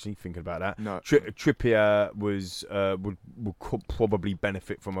squad, actually, thinking about that. No. Trippier could probably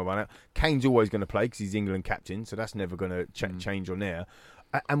benefit from a run out. Kane's always going to play because he's England captain, so that's never going to change on there.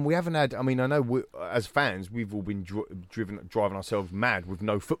 And we haven't had, I know as fans, we've all been driving ourselves mad with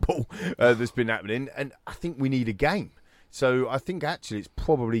no football that's been happening. And I think we need a game. So I think actually it's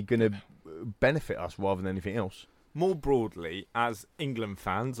probably going to benefit us rather than anything else. More broadly, as England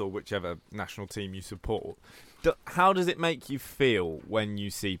fans, or whichever national team you support, how does it make you feel when you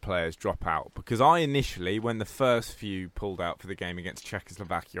see players drop out? Because I initially, when the first few pulled out for the game against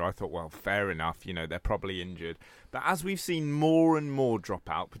Czechoslovakia, I thought, well, fair enough, they're probably injured. But as we've seen more and more drop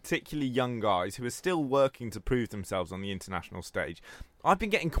out, particularly young guys who are still working to prove themselves on the international stage, I've been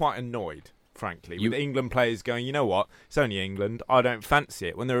getting quite annoyed, frankly, with England players going, you know what, it's only England, I don't fancy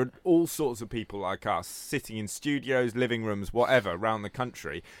it. When there are all sorts of people like us sitting in studios, living rooms, whatever, around the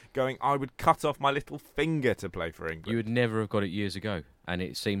country, going, I would cut off my little finger to play for England. You would never have got it years ago, and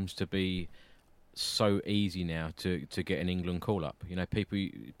it seems to be so easy now to get an England call-up.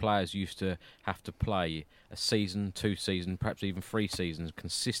 Players used to have to play a season, 2 seasons, perhaps even 3 seasons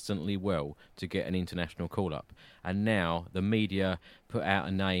consistently well to get an international call-up. And now the media put out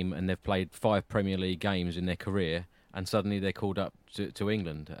a name and they've played 5 Premier League games in their career and suddenly they're called up to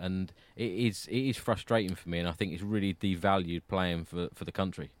England. And it is frustrating for me, and I think it's really devalued playing for the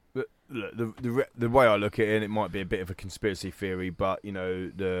country. Look, the way I look at it, and it might be a bit of a conspiracy theory, but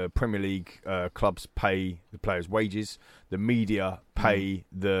the Premier League clubs pay the players' wages, the media pay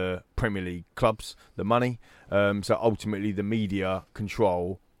the Premier League clubs the money, so ultimately the media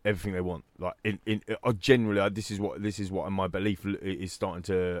control everything they want. Like generally, this is what in my belief is starting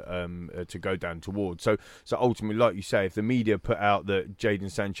to go down towards. So ultimately, like you say, if the media put out that Jadon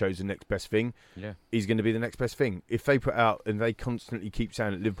Sancho's the next best thing, he's going to be the next best thing. If they put out and they constantly keep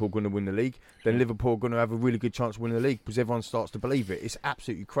saying that Liverpool are going to win the league, then Liverpool are going to have a really good chance of winning the league because everyone starts to believe it. It's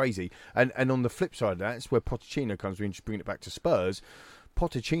absolutely crazy. And on the flip side of that, it's where Pochettino comes in, just bringing it back to Spurs.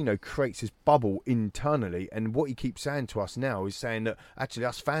 Pochettino creates this bubble internally, and what he keeps saying to us now is saying that actually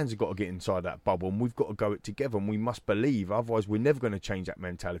us fans have got to get inside that bubble and we've got to go it together and we must believe, otherwise we're never going to change that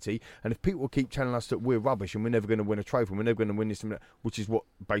mentality. And if people keep telling us that we're rubbish and we're never going to win a trophy and we're never going to win this, which is what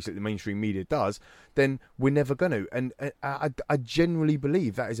basically the mainstream media does, then we're never going to. And I generally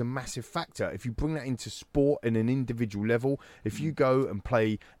believe that is a massive factor. If you bring that into sport in an individual level, if you go and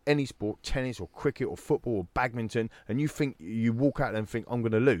play any sport, tennis or cricket or football or badminton, and you walk out there and think, I'm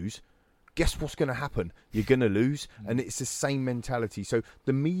going to lose, guess what's going to happen? You're going to lose. And it's the same mentality. So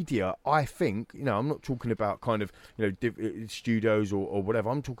the media, I think, I'm not talking about kind of, studios or whatever.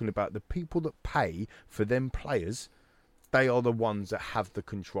 I'm talking about the people that pay for them players. They are the ones that have the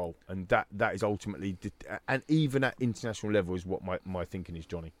control. And that is ultimately, and even at international level is what my thinking is,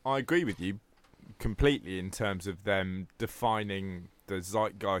 Johnny. I agree with you completely in terms of them defining the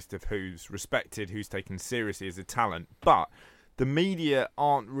zeitgeist of who's respected, who's taken seriously as a talent. But the media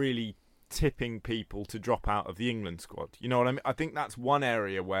aren't really tipping people to drop out of the England squad. You know what I mean? I think that's one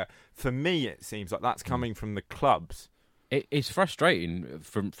area where, for me, it seems like that's coming from the clubs. It's frustrating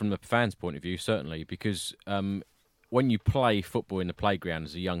from the fans' point of view, certainly, because when you play football in the playground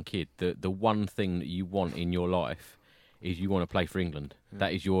as a young kid, the one thing that you want in your life is you want to play for England.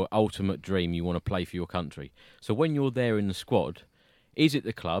 That is your ultimate dream. You want to play for your country. So when you're there in the squad, is it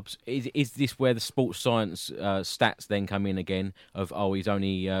the clubs? Is this where the sports science stats then come in again of, he's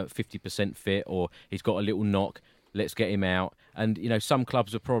only 50% fit, or he's got a little knock, let's get him out? And, some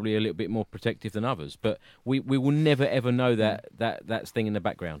clubs are probably a little bit more protective than others, but we will never, ever know that thing in the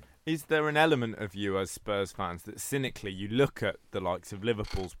background. Is there an element of you as Spurs fans that cynically you look at the likes of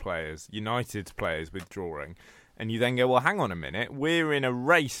Liverpool's players, United's players withdrawing, and you then go, well, hang on a minute, we're in a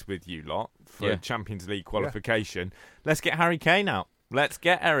race with you lot for Champions League qualification. Let's get Harry Kane out. Let's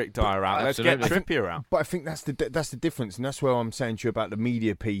get Eric Dyer out. Absolutely. Let's get Trippier out. But I think that's the difference, and that's where I'm saying to you about the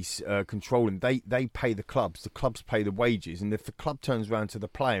media piece controlling. They pay the clubs pay the wages, and if the club turns around to the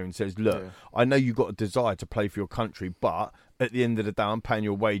player and says, look, I know you've got a desire to play for your country, but at the end of the day, I'm paying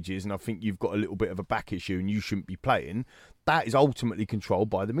your wages, and I think you've got a little bit of a back issue and you shouldn't be playing. That is ultimately controlled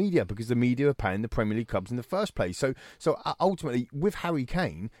by the media, because the media are paying the Premier League clubs in the first place. So ultimately, with Harry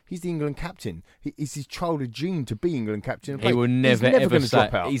Kane, he's the England captain. It's his childhood dream to be England captain. He will never ever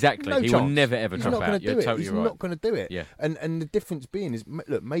drop out. Exactly. No he chance. will never ever He's drop not out. going to do it. Totally He's right. not going to do it. Yeah. And the difference being is,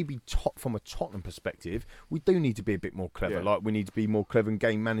 look, maybe from a Tottenham perspective, we do need to be a bit more clever. Yeah. Like we need to be more clever in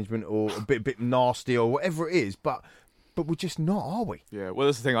game management, or a bit nasty, or whatever it is. But we're just not, are we? Yeah, well,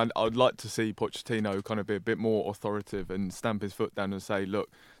 that's the thing. I'd like to see Pochettino kind of be a bit more authoritative and stamp his foot down and say, look,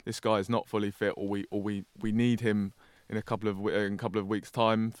 this guy is not fully fit, or we need him in a couple of weeks'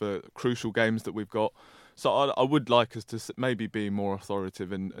 time for crucial games that we've got. So I would like us to maybe be more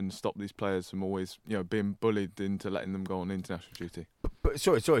authoritative and stop these players from always, being bullied into letting them go on international duty. But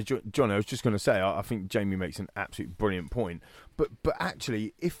sorry, John. I was just going to say, I think Jamie makes an absolutely brilliant point. But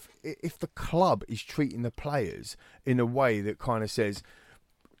actually, if the club is treating the players in a way that kind of says,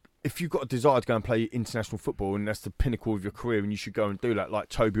 if you've got a desire to go and play international football and that's the pinnacle of your career and you should go and do that, like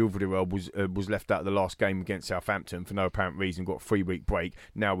Toby Alderweireld was left out of the last game against Southampton for no apparent reason, got a 3-week break.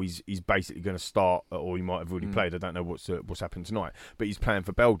 Now he's basically going to start, or he might have already played. I don't know what's happened tonight, but he's playing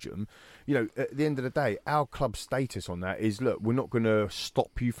for Belgium. At the end of the day, our club status on that is, look, we're not going to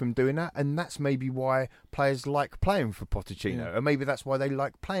stop you from doing that, and that's maybe why players like playing for Pochettino, and maybe that's why they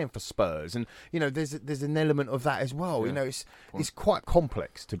like playing for Spurs. And there's an element of that as well. Yeah. It's quite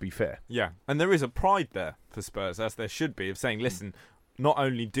complex, to be fair. Yeah, and there is a pride there for Spurs, as there should be, of saying, listen, not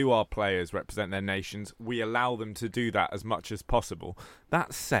only do our players represent their nations, we allow them to do that as much as possible.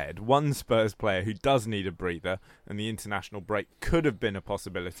 That said, one Spurs player who does need a breather, and the international break could have been a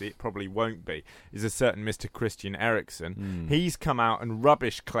possibility, it probably won't be, is a certain Mr. Christian Eriksen. He's come out and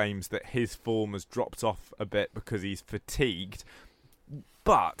rubbish claims that his form has dropped off a bit because he's fatigued.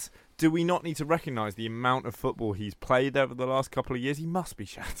 But do we not need to recognise the amount of football he's played over the last couple of years? He must be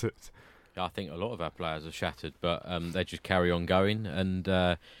shattered. I think a lot of our players are shattered, but they just carry on going.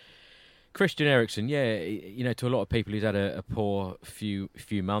 And Christian Eriksen, to a lot of people, he's had a poor few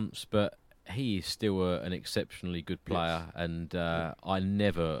months, but he is still an exceptionally good player. Yes. And I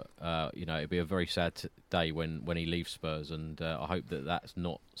never, it'd be a very sad day when he leaves Spurs, and I hope that that's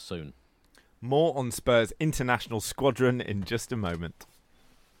not soon. More on Spurs' international squadron in just a moment.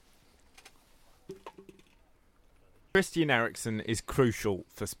 Christian Eriksen is crucial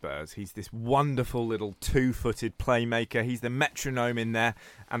for Spurs. He's this wonderful little two-footed playmaker. He's the metronome in there,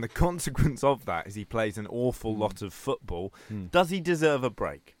 and the consequence of that is he plays an awful lot of football. Does he deserve a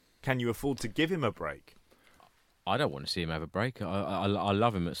break? Can you afford to give him a break? I don't want to see him have a break. I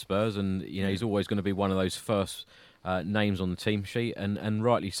love him at Spurs, and he's always going to be one of those first names on the team sheet, and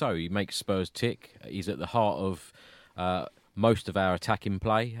rightly so. He makes Spurs tick. He's at the heart of most of our attacking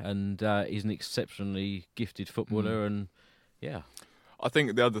play, and he's an exceptionally gifted footballer. And I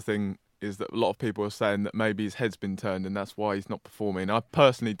think the other thing is that a lot of people are saying that maybe his head's been turned and that's why he's not performing. I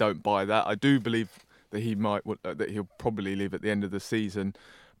personally don't buy that. I do believe that he'll probably leave at the end of the season,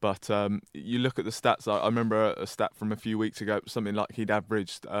 but you look at the stats. I remember a stat from a few weeks ago, something like he'd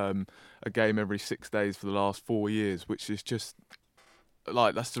averaged a game every 6 days for the last 4 years, which is just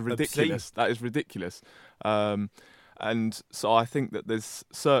that's ridiculous. Obscene. That is ridiculous. And so I think that there's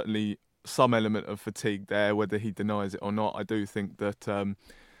certainly some element of fatigue there, whether he denies it or not. I do think that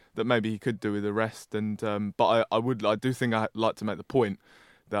that maybe he could do with a rest. And but I do think I'd like to make the point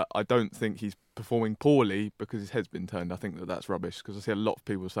that I don't think he's performing poorly because his head's been turned. I think that that's rubbish, because I see a lot of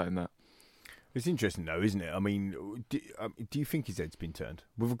people saying that. It's interesting though, isn't it? I mean, do you think his head's been turned?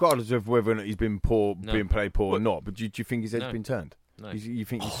 Regardless of whether or not he's been being played poor or not, but do you think his head's been turned? No. You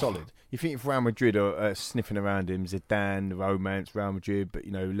think he's solid? You think if Real Madrid are sniffing around him, Zidane, the romance, Real Madrid, but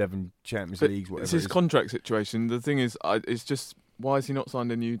 11 Champions Leagues, whatever. It's his contract situation. The thing is, it's just, why has he not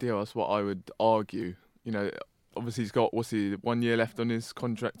signed a new deal? That's what I would argue. Obviously he's got 1 year left on his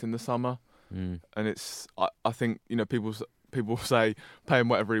contract in the summer. and it's I think people say pay him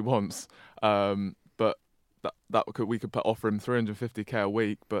whatever he wants, but we could offer him 350k a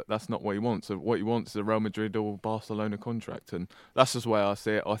week, but that's not what he wants. So what he wants is a Real Madrid or Barcelona contract, and that's just the way I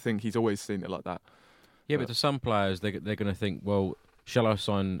see it. I think he's always seen it like that. Yeah, but to some players, they're going to think, well, shall I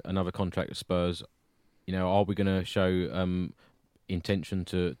sign another contract at Spurs? Are we going to show intention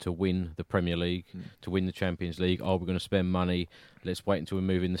to win the Premier League, to win the Champions League? Are we going to spend money? Let's wait until we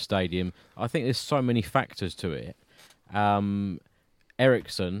move in the stadium. I think there's so many factors to it.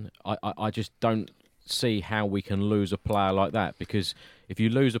 Eriksen, I just don't see how we can lose a player like that, because if you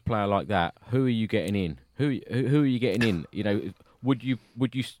lose a player like that, who are you getting in? Who are you getting in? Would you?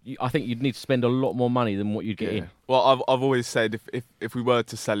 I think you'd need to spend a lot more money than what you'd get in. Well, I've always said if we were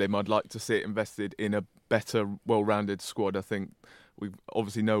to sell him, I'd like to see it invested in a better, well-rounded squad. I think we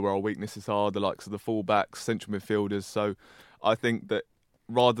obviously know where our weaknesses are, the likes of the fullbacks, central midfielders. So I think that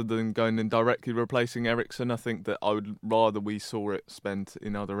rather than going and directly replacing Eriksen, I think that I would rather we saw it spent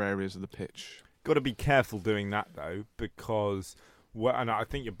in other areas of the pitch. Got to be careful doing that though, because. And I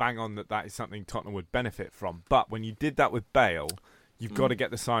think you're bang on that is something Tottenham would benefit from. But when you did that with Bale, you've got to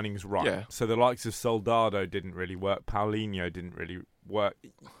get the signings right. Yeah. So the likes of Soldado didn't really work. Paulinho didn't really work.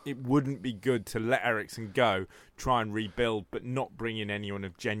 It wouldn't be good to let Eriksen go, try and rebuild, but not bring in anyone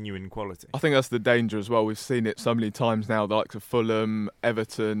of genuine quality. I think that's the danger as well. We've seen it so many times now, the likes of Fulham,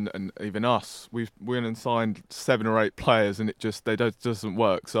 Everton, and even us. We went and signed 7 or 8 players, and it doesn't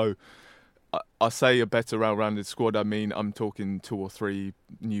work. So I say a better well-rounded squad. I mean, I'm talking 2 or 3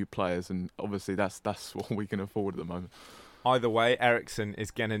 new players, and obviously that's what we can afford at the moment. Either way, Eriksen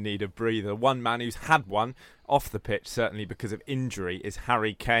is going to need a breather. One man who's had one off the pitch, certainly because of injury, is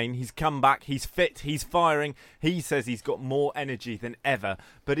Harry Kane. He's come back, he's fit, he's firing. He says he's got more energy than ever.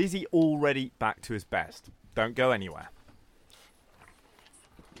 But is he already back to his best? Don't go anywhere.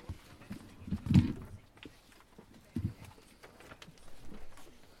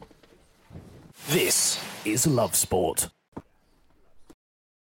 This is Love Sport.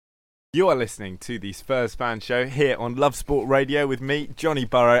 You are listening to the Spurs Fan Show here on Love Sport Radio with me, Johnny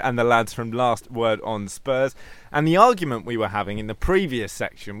Burrow, and the lads from Last Word on Spurs. And the argument we were having in the previous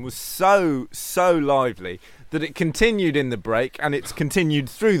section was so lively that it continued in the break, and it's continued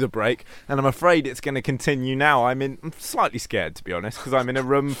through the break, and I'm afraid it's going to continue now. I'm slightly scared, to be honest, because I'm in a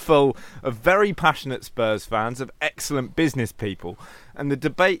room full of very passionate Spurs fans, of excellent business people, and the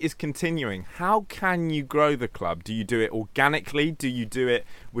debate is continuing. How can you grow the club? Do you do it organically? Do you do it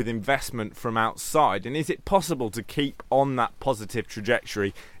with investment from outside? And is it possible to keep on that positive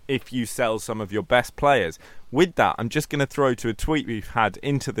trajectory if you sell some of your best players? With that, I'm just going to throw to a tweet we've had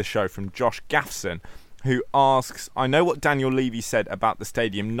into the show from Josh Gaffson, who asks, I know what Daniel Levy said about the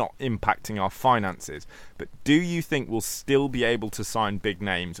stadium not impacting our finances, but do you think we'll still be able to sign big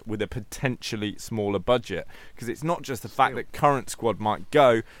names with a potentially smaller budget? Because it's not just the fact that current squad might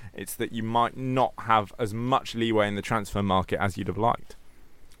go, it's that you might not have as much leeway in the transfer market as you'd have liked.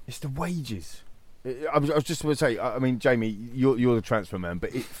 It's the wages. I was just going to say, I mean, Jamie, you're the transfer man,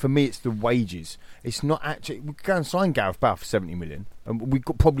 but for me, it's the wages. It's not actually. We can go and sign Gareth Bale for 70 million, and we've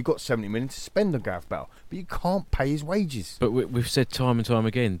probably got 70 million to spend on Gareth Bale, but you can't pay his wages. But we've said time and time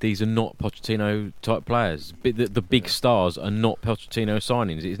again, these are not Pochettino type players. The big stars are not Pochettino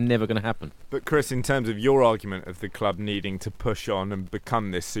signings. It's never going to happen. But Chris, in terms of your argument of the club needing to push on and become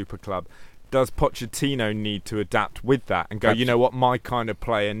this super club, does Pochettino need to adapt with that and go, you know what, my kind of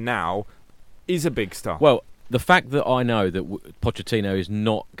player now is a big star? Well, the fact that I know that Pochettino is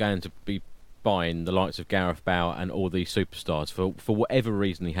not going to be buying the likes of Gareth Bale and all these superstars for whatever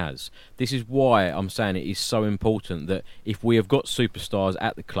reason he has. This is why I'm saying it is so important that if we have got superstars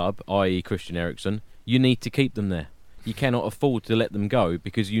at the club, i.e. Christian Eriksen, you need to keep them there. You cannot afford to let them go,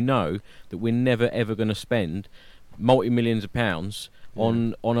 because you know that we're never ever going to spend multi-millions of pounds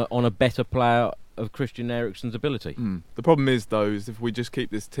on a better player of Christian Eriksen's ability. The problem is, though, is if we just keep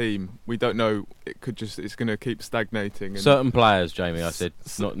this team, we don't know. It's going to keep stagnating. Certain players, Jamie, I said,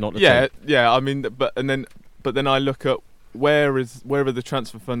 not the team. Yeah. I mean, but then I look at where are the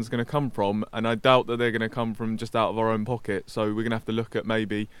transfer funds going to come from, and I doubt that they're going to come from just out of our own pocket. So we're going to have to look at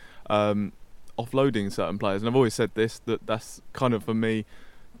maybe offloading certain players. And I've always said that's kind of for me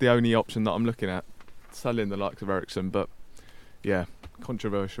the only option that I'm looking at, selling the likes of Eriksen. But yeah,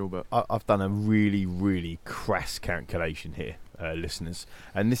 controversial, but I've done a really, really crass calculation here. listeners,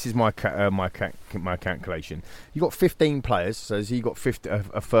 and this is my calculation. You got 15 players, so you got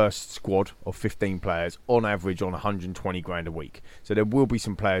a first squad of 15 players on average on 120 grand a week. So there will be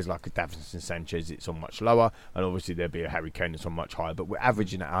some players like a Davinson Sanchez, it's on much lower, and obviously there'll be a Harry Kane that's on much higher. But we're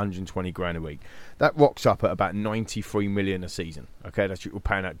averaging at 120 grand a week. That rocks up at about 93 million a season. Okay, that's what we're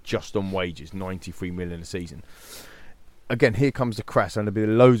paying out just on wages, 93 million a season. Again, here comes the crass, and there'll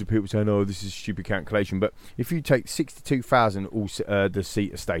be loads of people saying, "Oh, this is a stupid calculation." But if you take 62,000 the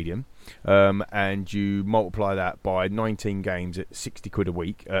seat a stadium, and you multiply that by 19 games at 60 quid a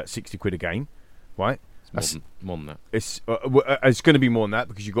week, 60 quid a game, right? It's more than that. It's going to be more than that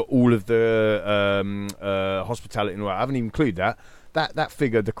because you've got all of the hospitality and all that. I haven't even included that. That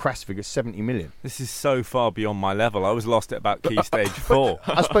figure, the crass figure, 70 million. This is so far beyond my level. I was lost at about key stage 4.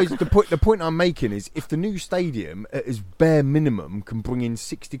 I suppose the point I'm making is if the new stadium, at its bare minimum, can bring in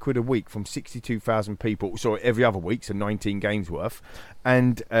 60 quid a week from 62,000 people, sorry, every other week, so 19 games worth,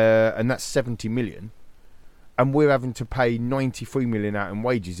 and that's 70 million, and we're having to pay 93 million out in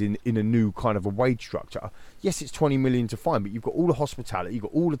wages in a new kind of a wage structure. Yes, it's 20 million to find, but you've got all the hospitality, you've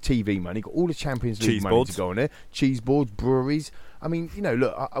got all the TV money, you've got all the Champions League money to go on there, cheese boards, breweries. I mean,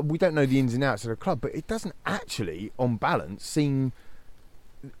 look, we don't know the ins and outs of the club, but it doesn't actually, on balance, seem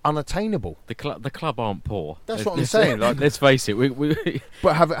unattainable. The club aren't poor. That's what I'm saying. Like, let's face it.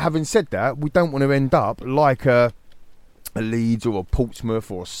 But having said that, we don't want to end up like a Leeds or a Portsmouth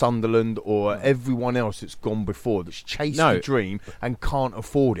or a Sunderland or everyone else that's gone before, that's chased the dream and can't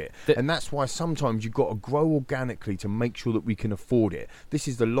afford it. And that's why sometimes you've got to grow organically to make sure that we can afford it. This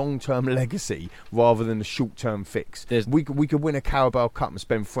is the long-term legacy rather than the short-term fix. We could win a Carabao Cup and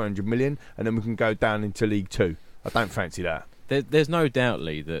spend 300 million and then we can go down into League Two. I don't fancy that. There's no doubt,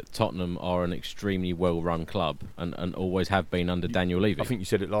 Lee, that Tottenham are an extremely well-run club and always have been under Daniel Levy. I think you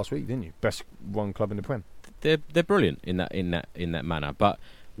said it last week, didn't you? Best run club in the Prem. They're brilliant in that manner, but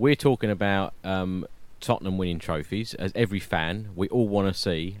we're talking about Tottenham winning trophies. As every fan, we all want to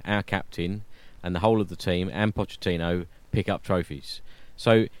see our captain and the whole of the team and Pochettino pick up trophies.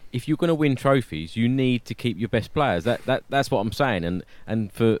 So if you're going to win trophies, you need to keep your best players. That's what I'm saying.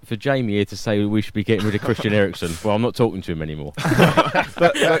 And for Jamie here to say we should be getting rid of Christian Eriksen, well, I'm not talking to him anymore.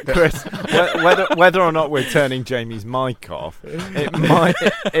 but Chris, whether or not we're turning Jamie's mic off,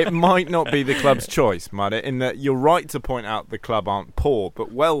 it might not be the club's choice, might it? In that you're right to point out the club aren't poor,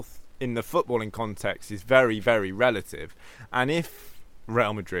 but wealth in the footballing context is very, very relative. And if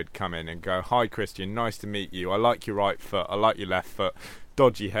Real Madrid come in and go, "Hi Christian, nice to meet you. I like your right foot, I like your left foot.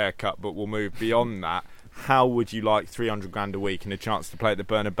 Dodgy haircut, but we'll move beyond that. How would you like 300 grand a week and a chance to play at the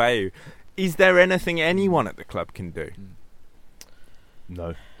Bernabeu?" Is there anything anyone at the club can do?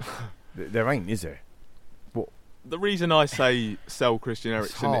 No. There ain't, is there? What? The reason I say sell Christian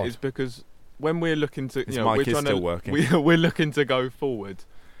Eriksen is because when we're looking to, we're looking to go forward.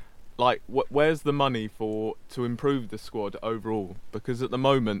 Like, where's the money to improve the squad overall? Because at the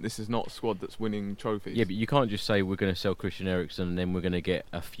moment, this is not a squad that's winning trophies. Yeah, but you can't just say we're going to sell Christian Eriksen and then we're going to get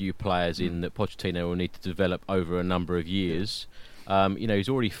a few players in that Pochettino will need to develop over a number of years. He's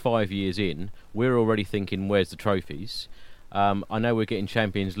already 5 years in. We're already thinking, where's the trophies? I know we're getting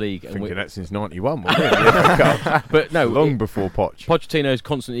Champions League. Thinking that since 91, wasn't it? But no, long before Poch. Pochettino's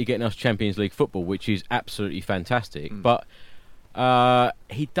constantly getting us Champions League football, which is absolutely fantastic. But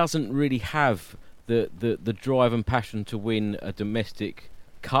he doesn't really have the drive and passion to win a domestic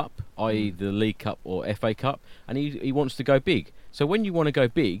cup, i.e. the League Cup or FA Cup, and he wants to go big. So when you want to go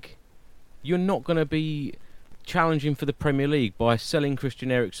big, you're not going to be challenging for the Premier League by selling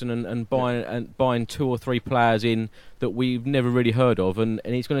Christian Eriksen and buying 2 or 3 players in that we've never really heard of, and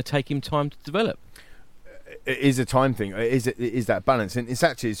it's going to take him time to develop. It is a time thing. It is that balance, and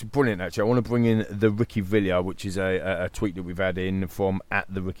it's brilliant. Actually, I want to bring in the Ricky Villa, which is a tweet that we've had in from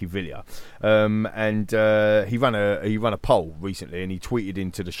 @the_Ricky_Villa, and he ran a poll recently, and he tweeted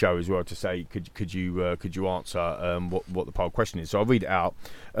into the show as well to say, could you answer what the poll question is? So I'll read it out.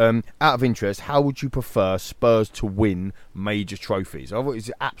 Out of interest, how would you prefer Spurs to win major trophies? I thought it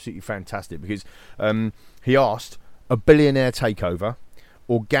was absolutely fantastic because he asked a billionaire takeover,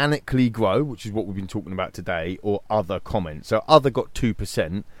 organically grow, which is what we've been talking about today, or other comments. So other got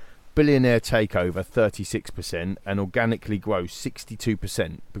 2%, billionaire takeover 36%, and organically grow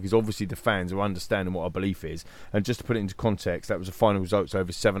 62%, because obviously the fans are understanding what our belief is. And just to put it into context, that was the final results.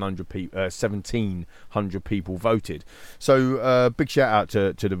 Over 1,700 people voted. So big shout out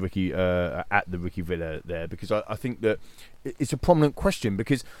to the Ricky @the Ricky Villa there, because I think that it's a prominent question,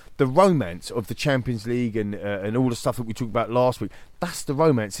 because the romance of the Champions League and all the stuff that we talked about last week, that's the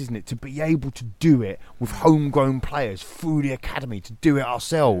romance, isn't it? To be able to do it with homegrown players through the academy, to do it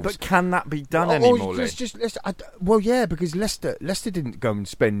ourselves. But can that be done anymore, Lee? Because Leicester didn't go and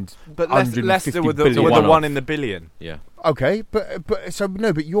spend. But 150 Leicester were the billion. one in the billion. Yeah. Okay,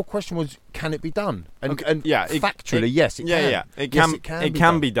 but your question was, can it be done? And factually, yes, it can. Yeah, it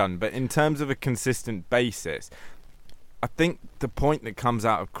can be done. But in terms of a consistent basis, I think the point that comes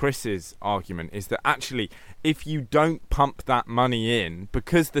out of Chris's argument is that actually, if you don't pump that money in,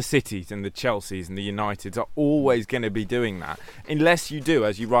 because the Cities and the Chelseas and the Uniteds are always going to be doing that, unless you do,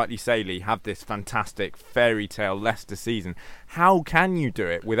 as you rightly say, Lee, have this fantastic fairy tale Leicester season, how can you do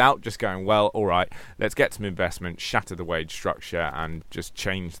it without just going, well, all right, let's get some investment, shatter the wage structure and just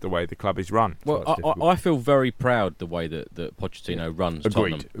change the way the club is run? Well, I feel very proud the way that Pochettino runs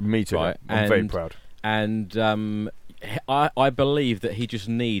Agreed. Tottenham. Me too. Right? I'm very proud. And I believe that he just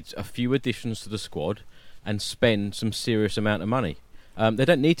needs a few additions to the squad and spend some serious amount of money. They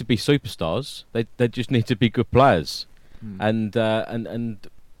don't need to be superstars. They just need to be good players. And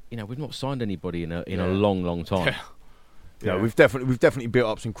we've not signed anybody in a long time. Yeah, we've definitely built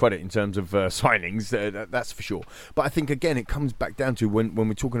up some credit in terms of signings. That's for sure. But I think again, it comes back down to when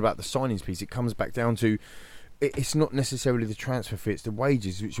we're talking about the signings piece. It comes back down to it's not necessarily the transfer fee; it's the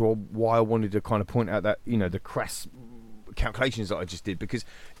wages, which is why I wanted to kind of point out that the crass calculations that I just did, because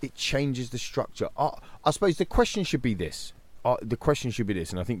it changes the structure. I suppose the question should be this.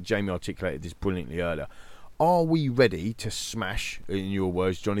 And I think Jamie articulated this brilliantly earlier. Are we ready to smash, in your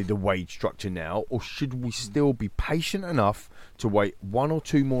words, Johnny, the wage structure now, or should we still be patient enough to wait 1 or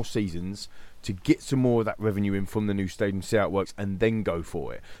 2 more seasons to get some more of that revenue in from the new stadium, see how it works, and then go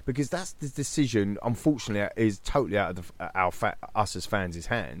for it? Because that's the decision, unfortunately, is totally out of us as fans'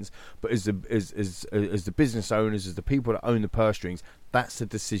 hands. But as the business owners, as the people that own the purse strings, that's the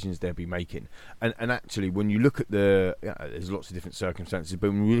decisions they'll be making. And actually, when you look at there's lots of different circumstances,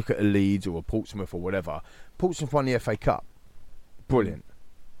 but when you look at a Leeds or a Portsmouth or whatever, Portsmouth won the FA Cup. Brilliant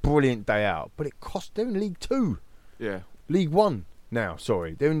day out. But it cost them League 2. Yeah. League 1. Now,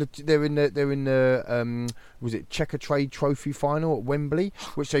 sorry, they're in the was it Checkatrade Trophy final at Wembley,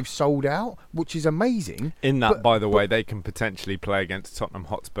 which they've sold out, which is amazing. In that, by the way, they can potentially play against Tottenham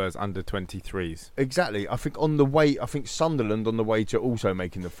Hotspur's under-23s. Exactly. I think Sunderland on the way to also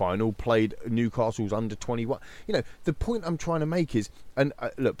making the final played Newcastle's under-21. The point I'm trying to make is, and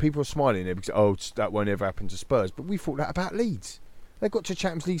look, people are smiling there because that won't ever happen to Spurs, but we thought that about Leeds. They got to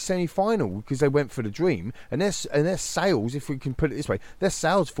Champions League semi-final because they went for the dream, and their sales, if we can put it this way, their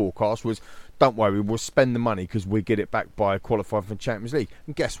sales forecast was, don't worry, we'll spend the money because we get it back by qualifying for Champions League.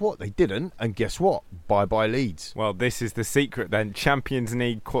 And guess what? They didn't. And guess what? Bye-bye Leeds. Well, this is the secret then. Champions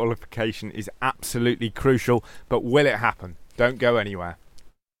League qualification is absolutely crucial, but will it happen? Don't go anywhere.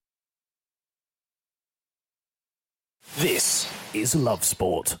 This is Love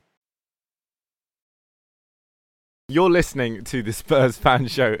Sport. You're listening to the Spurs Fan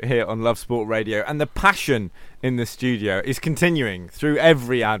Show here on Love Sport Radio, and the passion in the studio is continuing through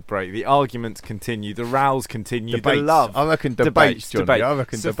every ad break. The arguments continue, the rows continue, debates. The love. I reckon debates, Johnny. Debate. I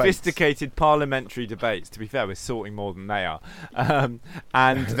reckon sophisticated parliamentary debates. To be fair, we're sorting more than they are. And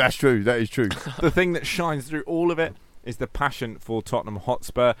that's true. That is true. The thing that shines through all of it is the passion for Tottenham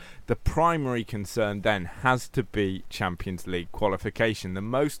Hotspur. The primary concern then has to be Champions League qualification. The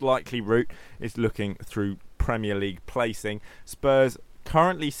most likely route is looking through Premier League placing. Spurs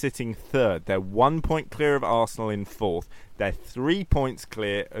currently sitting third. They're 1 point clear of Arsenal in fourth. They're 3 points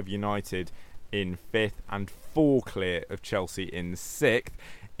clear of United in fifth and 4 clear of Chelsea in sixth.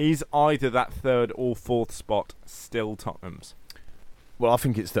 Is either that third or fourth spot still Tottenham's? Well, I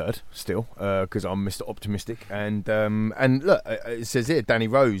think it's third still because I'm Mr. Optimistic. And look, it says here, Danny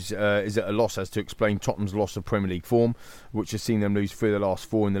Rose is at a loss as to explain Tottenham's loss of Premier League form, which has seen them lose 3 of the last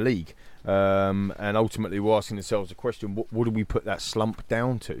 4 in the league. And ultimately, we're asking ourselves the question: what do we put that slump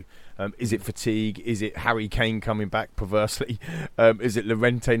down to? Is it fatigue? Is it Harry Kane coming back perversely? Is it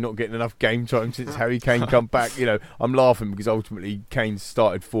Llorente not getting enough game time since Harry Kane come back? I'm laughing because ultimately Kane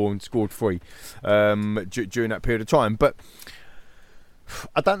started 4 and scored 3 during that period of time, but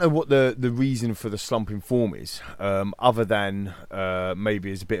I don't know what the reason for the slump in form is, other than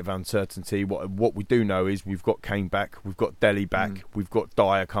maybe it's a bit of uncertainty. What we do know is we've got Kane back, we've got Dele back, we've got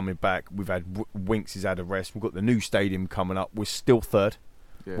Dyer coming back, we've had Winks has had a rest, we've got the new stadium coming up. We're still third.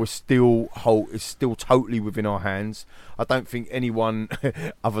 Yeah. It's still totally within our hands. I don't think anyone,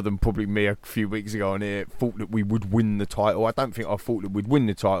 other than probably me a few weeks ago on here, thought that we would win the title. I don't think I thought that we'd win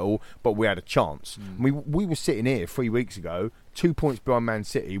the title, but we had a chance. We were sitting here 3 weeks ago, 2 points behind Man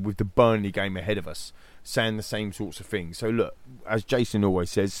City with the Burnley game ahead of us. saying the same sorts of things. So look, as Jason always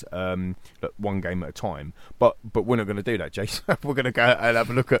says, look, one game at a time. But we're not going to do that, Jason. We're going to go and have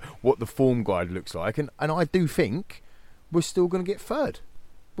a look at what the form guide looks like, and I do think we're still going to get third.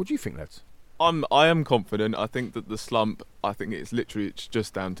 What do you think, lads? I am confident. I think that the slump, it's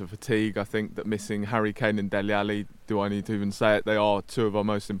just down to fatigue. I think that missing Harry Kane and Dele Alli, do I need to even say it? They are two of our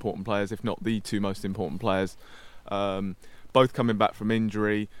most important players, if not the two most important players. Both coming back from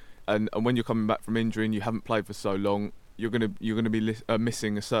injury, and when you're coming back from injury and you haven't played for so long, you're going to be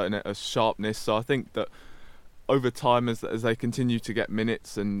missing a certain sharpness. So I think that over time, as they continue to get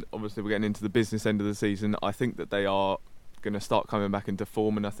minutes, and obviously we're getting into the business end of the season, I think that they are going to start coming back into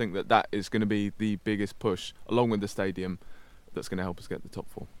form, and I think that is going to be the biggest push, along with the stadium, that's going to help us get the top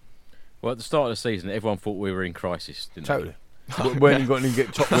four. Well, at the start of the season, everyone thought we were in crisis, didn't Totally. When you got to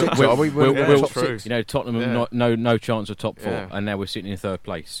get top six, are we? Top True. six. You know, Tottenham no chance of top four, and now we're sitting in third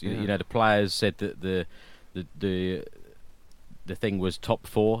place. You know, the players said that the thing was top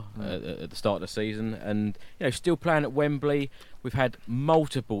four at the start of the season, and you know, still playing at Wembley. We've had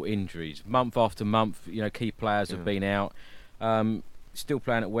multiple injuries, month after month. You know, key players have been out. Still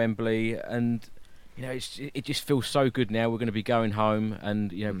playing at Wembley, and you know, it just feels so good now. We're going to be going home,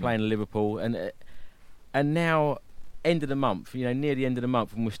 and you know, playing Liverpool, and now end of the month. You know, near the end of the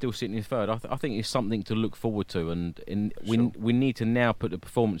month, and we're still sitting in third. I think it's something to look forward to, and we need to now put the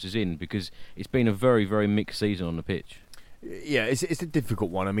performances in, because it's been a very, very mixed season on the pitch. Yeah, it's a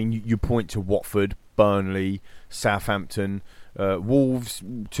difficult one. I mean, you point to Watford, Burnley, Southampton, Wolves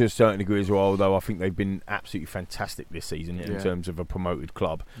to a certain degree as well, although I think they've been absolutely fantastic this season in terms of a promoted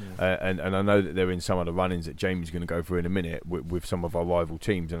club. And I know that they're in some of the run-ins that Jamie's going to go through in a minute with some of our rival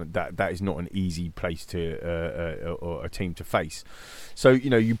teams, and that is not an easy place or a team to face. So, you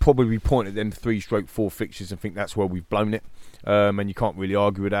know, you probably point at them 3/4 fixtures and think that's where we've blown it. And you can't really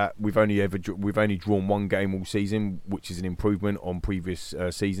argue with that. We've only drawn one game all season, which is an improvement on previous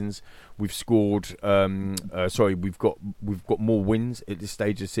seasons. We've scored. We've got more wins at this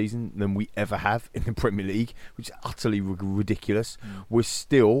stage of the season than we ever have in the Premier League, which is utterly ridiculous. We're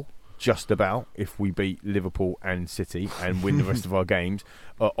still just about, if we beat Liverpool and City and win the rest of our games,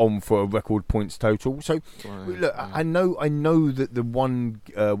 on for a record points total. So, look, I know that the 1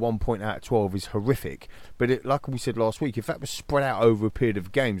 point out of 12 is horrific, but like we said last week, if that was spread out over a period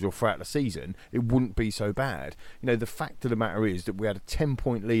of games or throughout the season, it wouldn't be so bad. You know, the fact of the matter is that we had a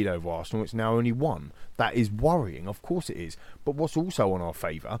 10-point lead over Arsenal. It's now only 1. That is worrying, of course it is. But what's also on our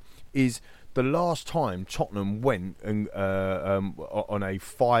favour is the last time Tottenham went on a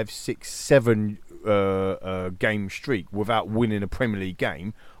 5, 6, 7 game streak without winning a Premier League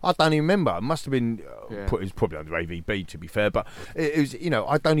game, I don't even remember. It must have been it was probably under AVB, to be fair, but it was, you know,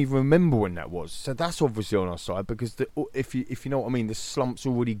 I don't even remember when that was. So that's obviously on our side, because if you know what I mean, the slump's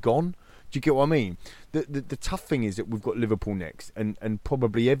already gone. Do you get what I mean? The tough thing is that we've got Liverpool next, and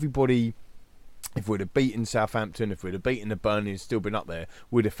probably everybody, if we'd have beaten Southampton, if we'd have beaten the Burnley and still been up there,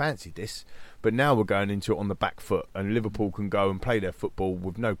 we'd have fancied this. But now we're going into it on the back foot, and Liverpool can go and play their football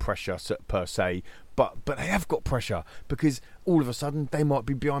with no pressure per se. But they have got pressure, because all of a sudden they might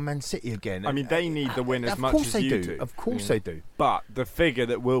be behind Man City again. I mean, they need the win as much as you do. Of course they do. But the figure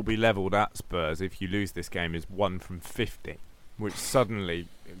that will be levelled at Spurs if you lose this game is 1 from 50, which suddenly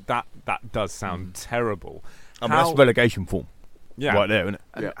that does sound terrible. I mean, that's relegation form. Yeah. Right there, isn't it?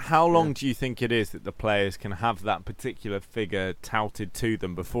 And how long do you think it is that the players can have that particular figure touted to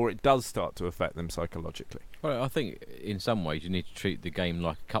them before it does start to affect them psychologically? Well, I think in some ways you need to treat the game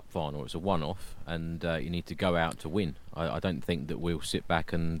like a cup final. It's a one-off, and you need to go out to win. I don't think that we'll sit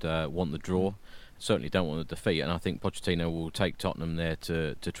back and want the draw. Certainly don't want the defeat, and I think Pochettino will take Tottenham there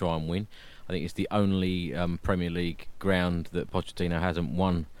to try and win. I think it's the only Premier League ground that Pochettino hasn't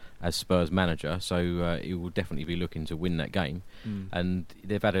won as Spurs manager, so he will definitely be looking to win that game. And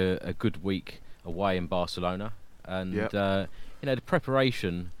they've had a good week away in Barcelona, and you know, the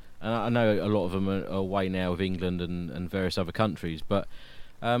preparation, and I know a lot of them are away now with England and various other countries, but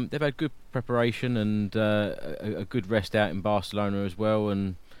they've had good preparation and a good rest out in Barcelona as well,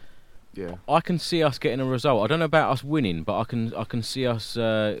 and I can see us getting a result. I don't know about us winning, but I can see us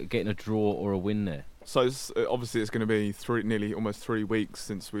getting a draw or a win there. So obviously it's going to be nearly almost 3 weeks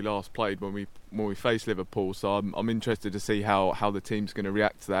since we last played when we faced Liverpool. So I'm interested to see how the team's going to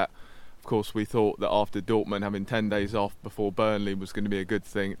react to that. Of course, we thought that after Dortmund having 10 days off before Burnley was going to be a good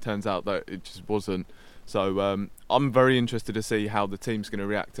thing. It turns out that it just wasn't. So I'm very interested to see how the team's going to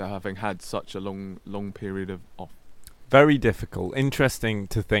react to having had such a long period of off. Very difficult. Interesting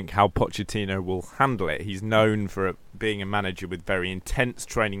to think how Pochettino will handle it. He's known for being a manager with very intense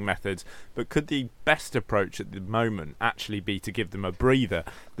training methods, but could the best approach at the moment actually be to give them a breather?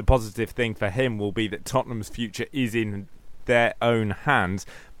 The positive thing for him will be that Tottenham's future is in their own hands,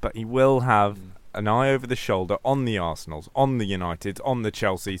 but he will have an eye over the shoulder on the Arsenals, on the Uniteds, on the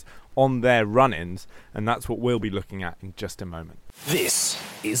Chelseas, on their run-ins, and that's what we'll be looking at in just a moment. This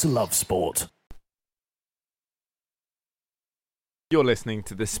is Love Sport. You're listening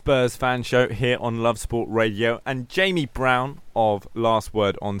to the Spurs Fan Show here on Love Sport Radio, and Jamie Brown of Last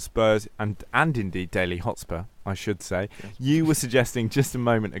Word on Spurs and indeed Daily Hotspur, I should say, you were suggesting just a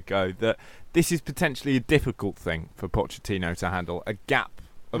moment ago that this is potentially a difficult thing for Pochettino to handle, a gap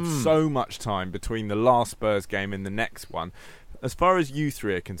of so much time between the last Spurs game and the next one. As far as you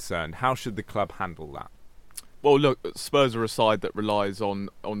three are concerned, how should the club handle that? Well, look, Spurs are a side that relies on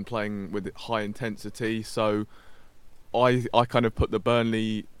playing with high intensity, so I kind of put the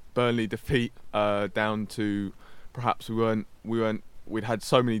Burnley defeat down to perhaps we'd had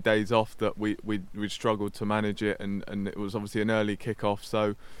so many days off that we'd struggled to manage it, and it was obviously an early kick-off,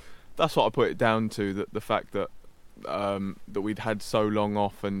 so that's what I put it down to, that the fact that we'd had so long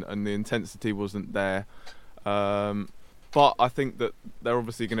off and the intensity wasn't there. But I think that they're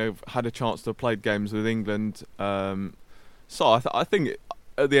obviously going to have had a chance to have played games with England. So I think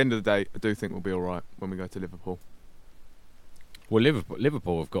at the end of the day, I do think we'll be all right when we go to Liverpool. Well,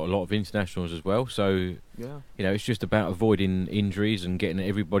 Liverpool have got a lot of internationals as well, so it's just about avoiding injuries and getting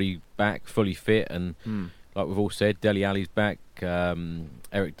everybody back fully fit. And like we've all said, Dele Alli's back,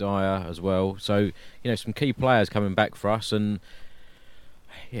 Eric Dyer as well. So some key players coming back for us, and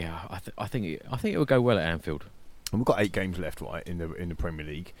I think it will go well at Anfield. And we've got 8 games left, right, in the Premier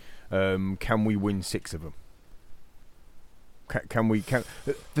League. Can we win 6 of them? Can we?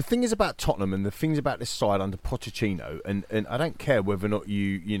 The thing is about Tottenham, and the things about this side under Pochettino, and I don't care whether or not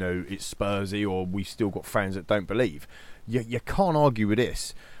it's Spursy or we still got fans that don't believe. You can't argue with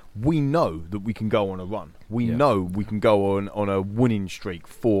this. We know that we can go on a run. We know we can go on a winning streak,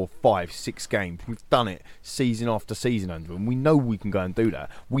 4, 5, 6 games. We've done it season after season under them. We know we can go and do that.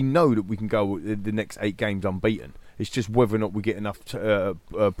 We know that we can go the next 8 games unbeaten. It's just whether or not we get enough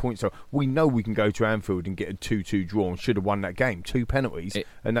points. So we know we can go to Anfield and get a 2-2 draw and should have won that game. 2 penalties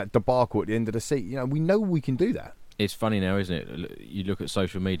and that debacle at the end of the season. We know we can do that. It's funny now, isn't it? You look at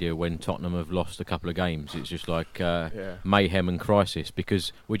social media when Tottenham have lost a couple of games. It's just like mayhem and crisis,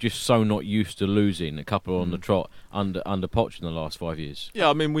 because we're just so not used to losing a couple on the trot under Poch in the last 5 years.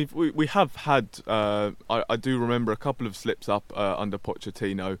 Yeah, I mean we have had. I do remember a couple of slips up under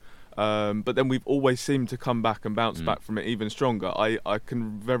Pochettino. But then we've always seemed to come back and bounce back from it even stronger. I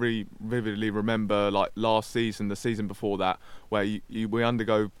can very vividly remember like last season, the season before that, where we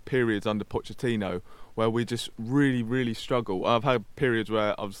undergo periods under Pochettino where we just really, really struggle. I've had periods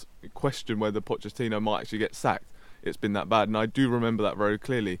where I've questioned whether Pochettino might actually get sacked. It's been that bad, and I do remember that very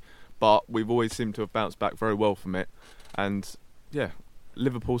clearly. But we've always seemed to have bounced back very well from it. And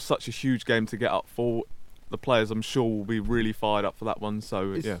Liverpool's such a huge game to get up for. The players, I'm sure, will be really fired up for that one.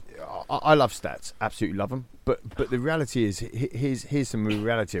 So I love stats, absolutely love them. But the reality is, here's some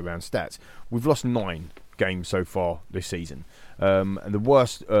reality around stats. We've lost 9 games so far this season, and the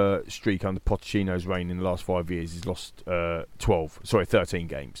worst streak under Pochettino's reign in the last 5 years is lost 13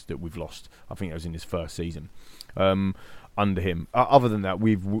 games that we've lost. I think that was in his first season under him. Other than that,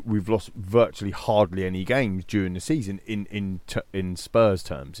 we've lost virtually hardly any games during the season in Spurs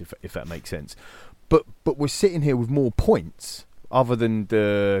terms, if that makes sense. But we're sitting here with more points other than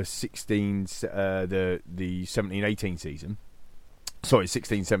the 17-18 season. Sorry,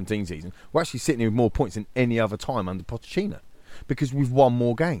 16-17 season. We're actually sitting here with more points than any other time under Pochettino, because we've won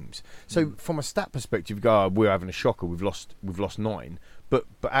more games. So from a stat perspective, you go, we're having a shocker. We've lost 9, but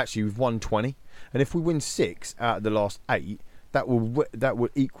actually we've won 20. And if we win 6 out of the last 8. That will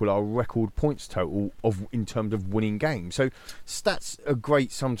equal our record points total in terms of winning games. So stats are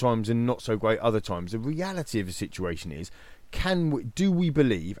great sometimes and not so great other times. The reality of the situation is, do we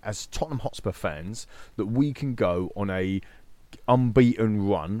believe as Tottenham Hotspur fans that we can go on a unbeaten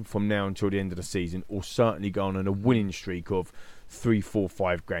run from now until the end of the season, or certainly go on a winning streak of 3, 4,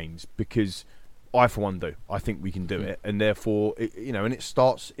 5 games? Because I, for one, do. I think we can do it, and therefore, and it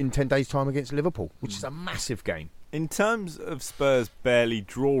starts in 10 days' time against Liverpool, which is a massive game. In terms of Spurs barely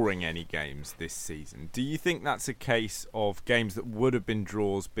drawing any games this season, do you think that's a case of games that would have been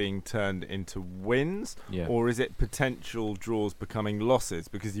draws being turned into wins? Yeah. Or is it potential draws becoming losses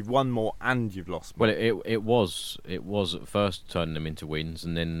because you've won more and you've lost more? Well, it was at first turning them into wins,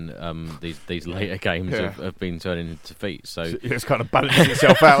 and then these later games have been turning into defeats. So it's kind of balancing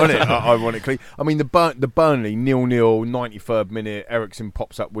itself out, isn't it? Ironically, I mean the Burnley 0-0 93rd minute, Eriksen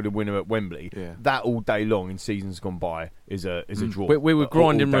pops up with a winner at Wembley. Yeah. That all day long in seasons gone by is a draw. We were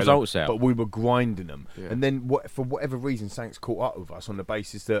grinding results out, but we were grinding them, and then for whatever reason, Saints caught up with us on the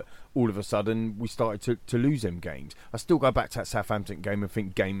basis that all of a sudden we started to lose them games. I still go back to that Southampton game and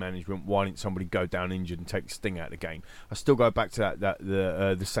think game management. Why didn't somebody go down injured and take the sting out of the game? I still go back to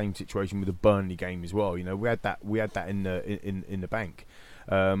the same situation with the Burnley game as well. You know, we had that in the bank,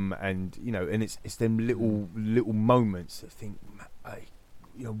 and you know, and it's them little moments that think, hey,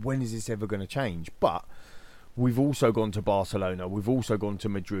 you know, when is this ever going to change? But we've also gone to Barcelona, we've also gone to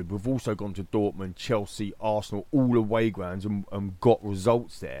Madrid, we've also gone to Dortmund, Chelsea, Arsenal, all away grounds, and got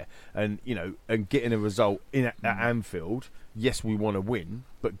results there. And you know, and getting a result at Anfield, yes, we want to win,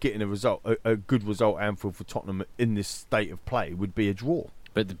 but getting a good result at Anfield for Tottenham in this state of play would be a draw.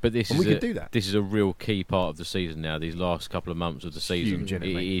 But this is a real key part of the season now. These last couple of months of the season, it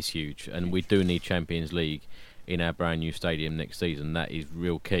is huge, and we do need Champions League in our brand new stadium next season. That is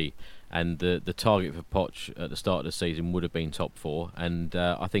real key. And the target for Poch at the start of the season would have been top 4, and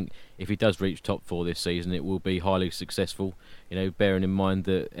I think if he does reach top 4 this season, it will be highly successful. You know, bearing in mind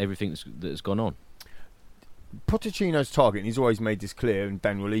that everything that's gone on. Pochettino's target, and he's always made this clear, and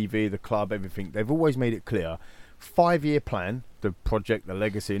Daniel Levy, the club, everything, they've always made it clear. 5-year plan, the project, the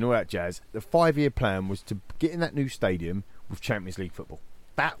legacy, and all that jazz. The 5-year plan was to get in that new stadium with Champions League football.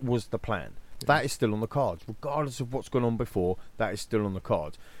 That was the plan. Yeah. That is still on the cards, regardless of what's gone on before. That is still on the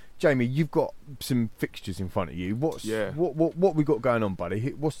cards. Jamie, you've got some fixtures in front of you. What we got going on, buddy?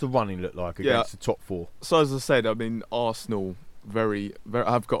 What's the running look like against the top 4? So as I said, I mean, Arsenal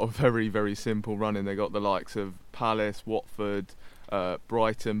have got a very, very simple running. They got the likes of Palace, Watford,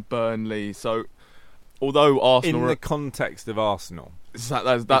 Brighton, Burnley. So although Arsenal, in the context of Arsenal,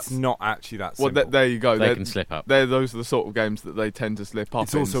 that's not actually that simple. Well, there you go. They can slip up. Those are the sort of games that they tend to slip up.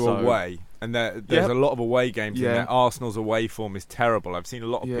 It's also away, and there's a lot of away games in there. Arsenal's away form is terrible. I've seen a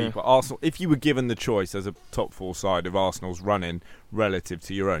lot of people. Arsenal, if you were given the choice as a top 4 side of Arsenal's running relative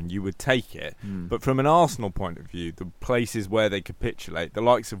to your own, you would take it. But from an Arsenal point of view, the places where they capitulate, the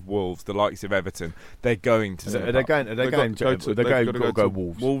likes of Wolves, the likes of Everton, they're going to. They're going to go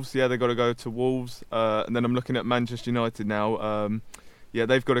Wolves. Wolves, they've got to go to Wolves, and then I'm looking at Manchester United now.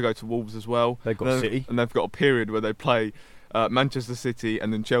 They've got to go to Wolves as well. They've got City, and they've got a period where they play Manchester City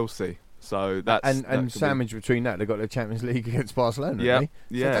and then Chelsea. So that's and sandwiched between that, they've got the Champions League against Barcelona. So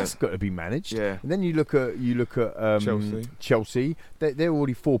that's got to be managed. Yeah. And then you look at Chelsea. They're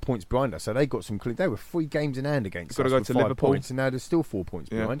already 4 points behind us, so they got some. They were 3 games in hand against us. Got to go to Liverpool, points, and now they're still 4 points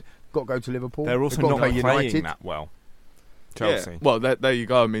behind. Got to go to Liverpool. They're also not playing that well. Chelsea. Yeah. Well, there you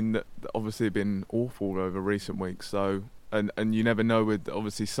go. I mean, obviously been awful over recent weeks. So and you never know. With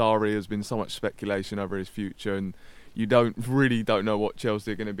obviously Sarri, has been so much speculation over his future, and you don't know what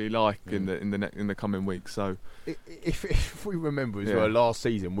Chelsea are going to be like in the coming weeks. So if we remember as well, last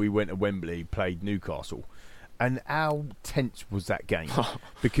season we went to Wembley, played Newcastle, and how tense was that game?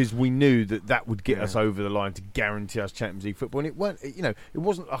 Because we knew that would get us over the line to guarantee us Champions League football. And it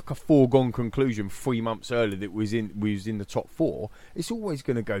wasn't like a foregone conclusion 3 months earlier that we was in the top 4. It's always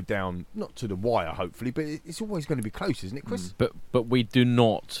going to go down, not to the wire, hopefully, but it's always going to be close, isn't it, Chris? But we do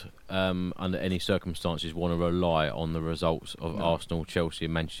not, under any circumstances, want to rely on the results of Arsenal, Chelsea,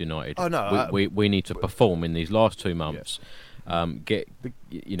 and Manchester United. Oh no, we need to perform in these last 2 months. Yeah.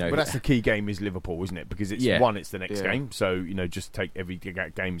 But that's the key game is Liverpool, isn't it? Because it's it's the next game. So just take every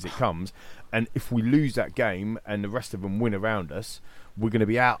game as it comes. And if we lose that game and the rest of them win around us, we're going to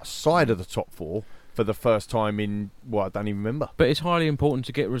be outside of the top 4 for the first time in I don't even remember. But it's highly important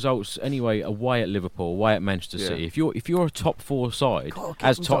to get results anyway away at Liverpool, away at Manchester City. If you're a top 4 side,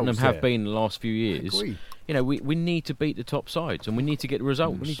 as Tottenham have been in the last few years. We need to beat the top sides and we need to get the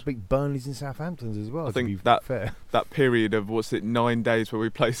results. We need to beat Burnleys and Southamptons as well. I think that period of 9 days where we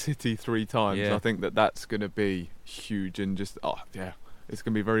play City 3 times, I think that's going to be huge and just it's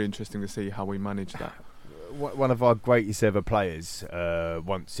going to be very interesting to see how we manage that. One of our greatest ever players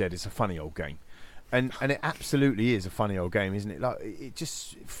once said it's a funny old game. And it absolutely is a funny old game, isn't it? Like it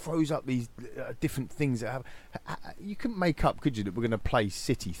just throws up these different things that have. You couldn't make up, could you, that we're going to play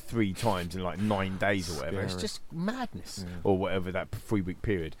City 3 times in like 9 days or whatever? It's just madness, or whatever that 3-week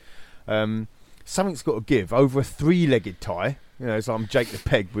period. Something's got to give over a 3-legged tie. It's like I'm Jake the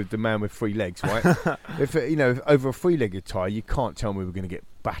Peg with the man with 3 legs, right? if over a 3-legged tie, you can't tell me we're going to get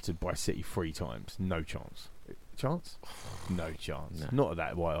battered by City 3 times. No chance. Chance? No chance. No. Not at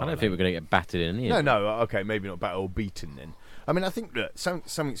that White Hart I don't think we're going to get battered in the end. No. Okay, maybe not battered or beaten then. I mean, I think that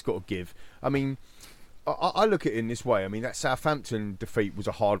something's got to give. I mean, I look at it in this way. I mean, that Southampton defeat was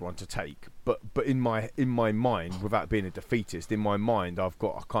a hard one to take, but in my mind, without being a defeatist, in my mind, I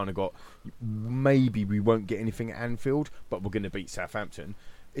kind of got maybe we won't get anything at Anfield, but we're going to beat Southampton.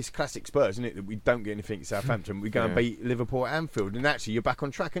 It's classic Spurs, isn't it, that we don't get anything at Southampton. We go and beat Liverpool at Anfield, and actually you're back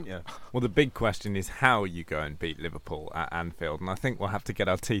on track, aren't you? Well, the big question is how you go and beat Liverpool at Anfield, and I think we'll have to get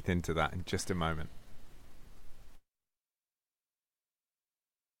our teeth into that in just a moment.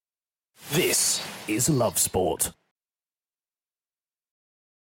 This is Love Sport.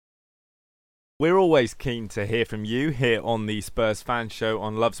 We're always keen to hear from you here on the Spurs Fan Show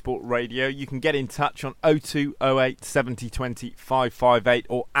on Love Sport Radio. You can get in touch on 0208 70 20 558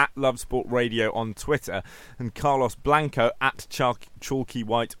 or at Love Sport Radio on Twitter. And Carlos Blanco at Chalky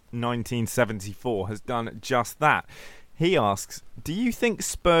White 1974 has done just that. He asks, do you think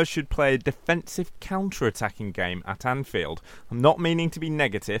Spurs should play a defensive counter-attacking game at Anfield? I'm not meaning to be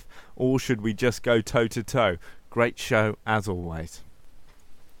negative, or should we just go toe-to-toe? Great show, as always.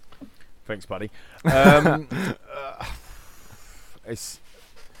 Thanks, buddy. Do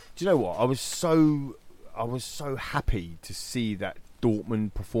you know what? I was so happy to see that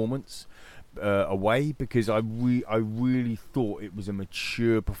Dortmund performance away, because I really thought it was a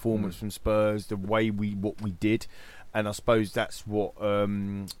mature performance from Spurs. The way what we did. And I suppose that's what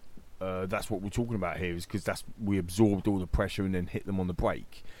we're talking about here, is because we absorbed all the pressure and then hit them on the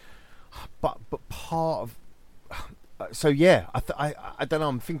break. But part of I don't know.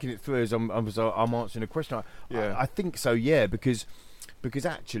 I'm thinking it through as I'm answering a question. I think so. Yeah, because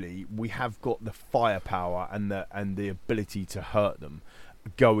actually we have got the firepower and the ability to hurt them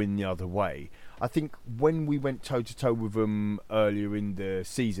going the other way. I think when we went toe to toe with them earlier in the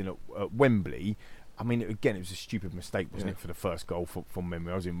season at Wembley. I mean, again, it was a stupid mistake, wasn't it, for the first goal from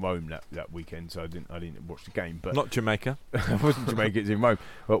memory? I was in Rome that weekend, so I didn't watch the game. But not Jamaica. I wasn't Jamaica. It was in Rome.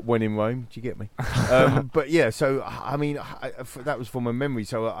 But when in Rome, do you get me? But yeah, so I mean, that was from my memory.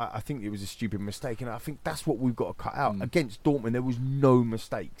 So I think it was a stupid mistake, and I think that's what we've got to cut out. Against Dortmund, there was no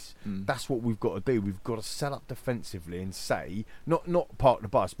mistakes. That's what we've got to do. We've got to set up defensively and say, not park the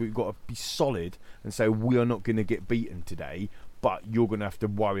bus, but we've got to be solid and say we are not going to get beaten today. But you're going to have to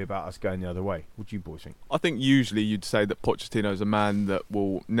worry about us going the other way. What do you boys think? I think usually you'd say that Pochettino's a man that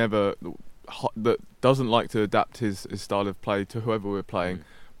will that doesn't like to adapt his style of play to whoever we're playing.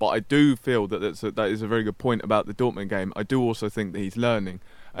 But I do feel that that is a very good point about the Dortmund game. I do also think that he's learning.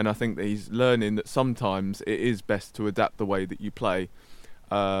 And I think that he's learning that sometimes it is best to adapt the way that you play.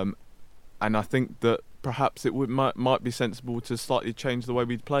 And I think that perhaps it might be sensible to slightly change the way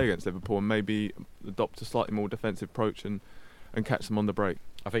we play against Liverpool and maybe adopt a slightly more defensive approach and catch them on the break.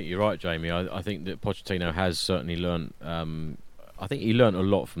 I think you're right, Jamie. I think that Pochettino has certainly learned. I think he learned a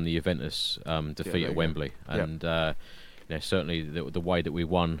lot from the Juventus defeat at Wembley, and certainly the way that we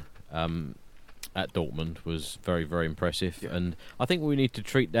won at Dortmund was very, very impressive. Yeah. And I think we need to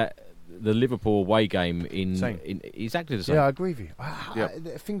treat the Liverpool away game in exactly the same. Yeah, I agree with you.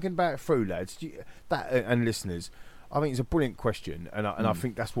 Thinking about it through, lads, and listeners, I think it's a brilliant question, and I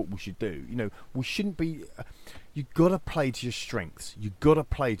think that's what we should do. We shouldn't be. You've got to play to your strengths. You've got to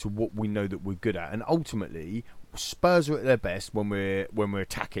play to what we know that we're good at. And ultimately, Spurs are at their best when we're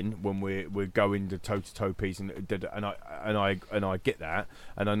attacking, when we're going the toe-to-toe piece, and I get that,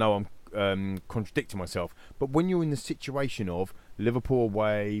 and I know I'm contradicting myself. But when you're in the situation of Liverpool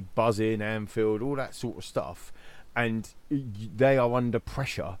away, buzzing, Anfield, all that sort of stuff, and they are under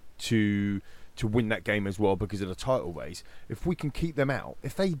pressure to win that game as well because of the title race, if we can keep them out,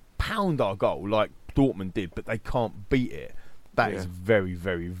 if they pound our goal like Dortmund did, but they can't beat it, that is very,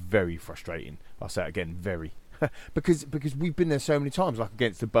 very, very frustrating. I'll say it again, very. because we've been there so many times, like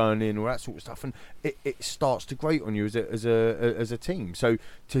against the Burnley and all that sort of stuff, and it starts to grate on you as a team. So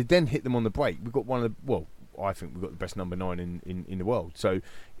to then hit them on the break, we've got I think we've got the best number 9 in the world. So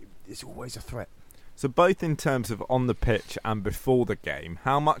it's always a threat. So both in terms of on the pitch and before the game,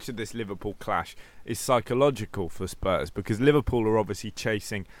 how much of this Liverpool clash is psychological for Spurs? Because Liverpool are obviously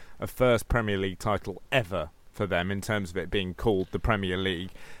chasing a first Premier League title ever for them in terms of it being called the Premier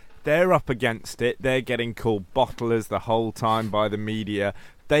League. They're up against it. They're getting called bottlers the whole time by the media.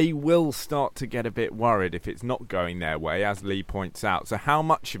 They will start to get a bit worried if it's not going their way, as Lee points out. So how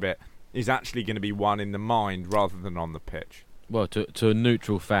much of it is actually going to be won in the mind rather than on the pitch? Well, to a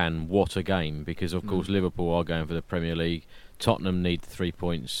neutral fan, what a game, because of course Liverpool are going for the Premier League. Tottenham need the 3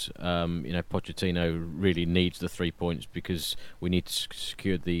 points. Pochettino really needs the 3 points because we need to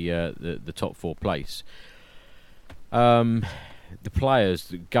secure the top 4 place. The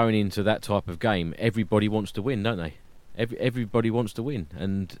players going into that type of game, everybody wants to win, don't they? Everybody wants to win,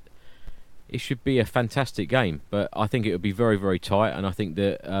 and it should be a fantastic game. But I think it would be very, very tight, and I think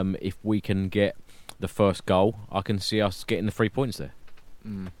that if we can get the first goal, I can see us getting the 3 points there.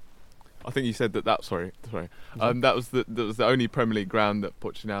 I think you said that that was the only Premier League ground that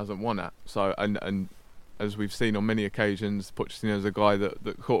Pochettino hasn't won at. So and as we've seen on many occasions, Pochettino is a guy that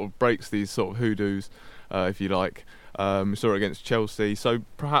sort of breaks these sort of hoodoos, if you like. We saw it against Chelsea. So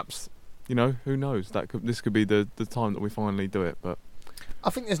perhaps, who knows? This could be the time that we finally do it. But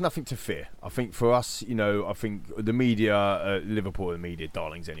I think there's nothing to fear. I think for us, I think the media, Liverpool are the media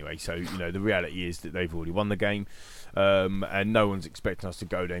darlings anyway. So, the reality is that they've already won the game. And no one's expecting us to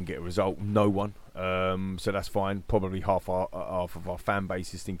go there and get a result. No one. So that's fine. Probably half of our fan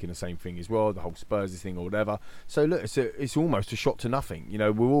base is thinking the same thing as well. The whole Spurs thing or whatever. So look, it's almost a shot to nothing.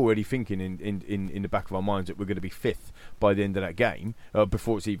 We're already thinking in the back of our minds that we're going to be 5th by the end of that game.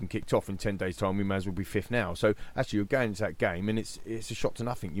 Before it's even kicked off in 10 days' time, we may as well be 5th now. So actually, you're going into that game and it's a shot to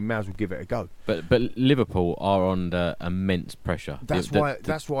nothing. You may as well give it a go. But Liverpool are under immense pressure. That's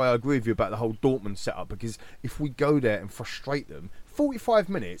why I agree with you about the whole Dortmund setup, because if we go there and frustrate them 45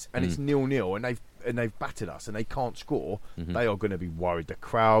 minutes and it's 0-0 and they've battered us and they can't score, they are going to be worried. The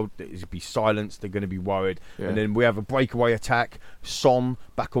crowd is be silenced. They're going to be worried. And then we have a breakaway attack. Son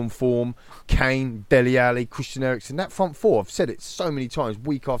back on form, Kane, Dele Alli, Christian Eriksen. That front four, I've said it so many times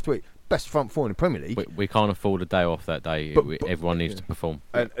week after week, best front four in the Premier League. We can't afford a day off that day. Everyone needs to perform.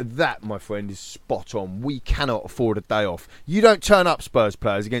 And that, my friend, is spot on. We cannot afford a day off. You don't turn up, Spurs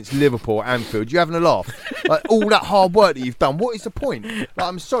players, against Liverpool at Anfield. You're having a laugh. All that hard work that you've done. What is the point?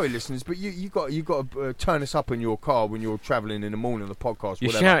 I'm sorry, listeners, but you got to turn us up in your car when you're travelling in the morning on the podcast. You're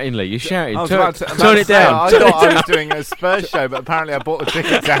whatever. shouting, Lee. You're shouting. Turn it down. I thought I was doing a Spurs show, but apparently I bought the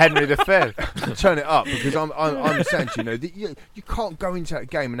ticket to Henry V. Turn it up, because I'm saying to you, that you can't go into that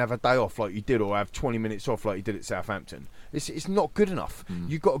game and have a day off like you did, or have 20 minutes off like you did at Southampton. It's not good enough.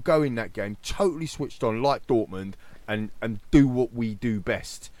 You've got to go in that game totally switched on like Dortmund and do what we do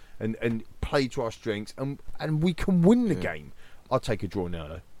best and play to our strengths and we can win the game. I'll take a draw now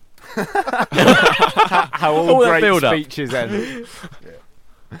though. How all great speeches end.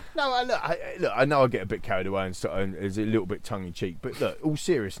 No, look, I know I get a bit carried away and it's a little bit tongue in cheek, but look, all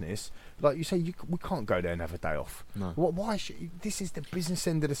seriousness, like you say, we can't go there and have a day off. No. Why this is the business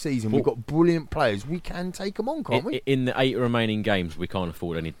end of the season. We've got brilliant players. We can take them on, can't we? In the 8 remaining games, we can't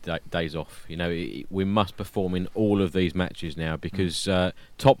afford any days off. We must perform in all of these matches now, because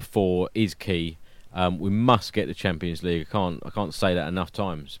top 4 is key. We must get the Champions League. I can't say that enough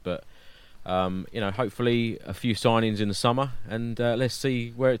times, but hopefully a few signings in the summer, and let's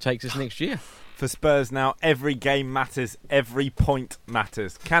see where it takes us next year. For Spurs now, every game matters, every point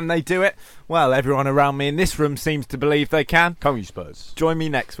matters. Can they do it? Well, everyone around me in this room seems to believe they can. Come you Spurs. Join me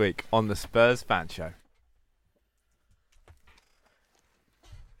next week on the Spurs Fan Show.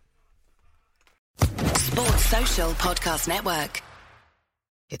 Sports Social Podcast Network.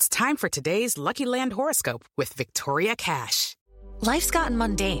 It's time for today's Lucky Land horoscope with Victoria Cash. Life's gotten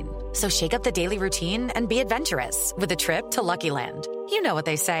mundane, so shake up the daily routine and be adventurous with a trip to Lucky Land. You know what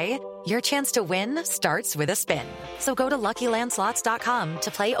they say. Your chance to win starts with a spin. So go to LuckyLandSlots.com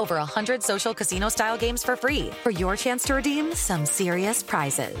to play over 100 social casino-style games for free for your chance to redeem some serious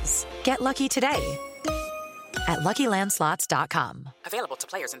prizes. Get lucky today at LuckyLandSlots.com. Available to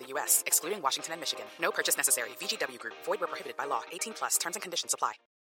players in the U.S., excluding Washington and Michigan. No purchase necessary. VGW Group. Void where prohibited by law. 18+. Terms and conditions apply.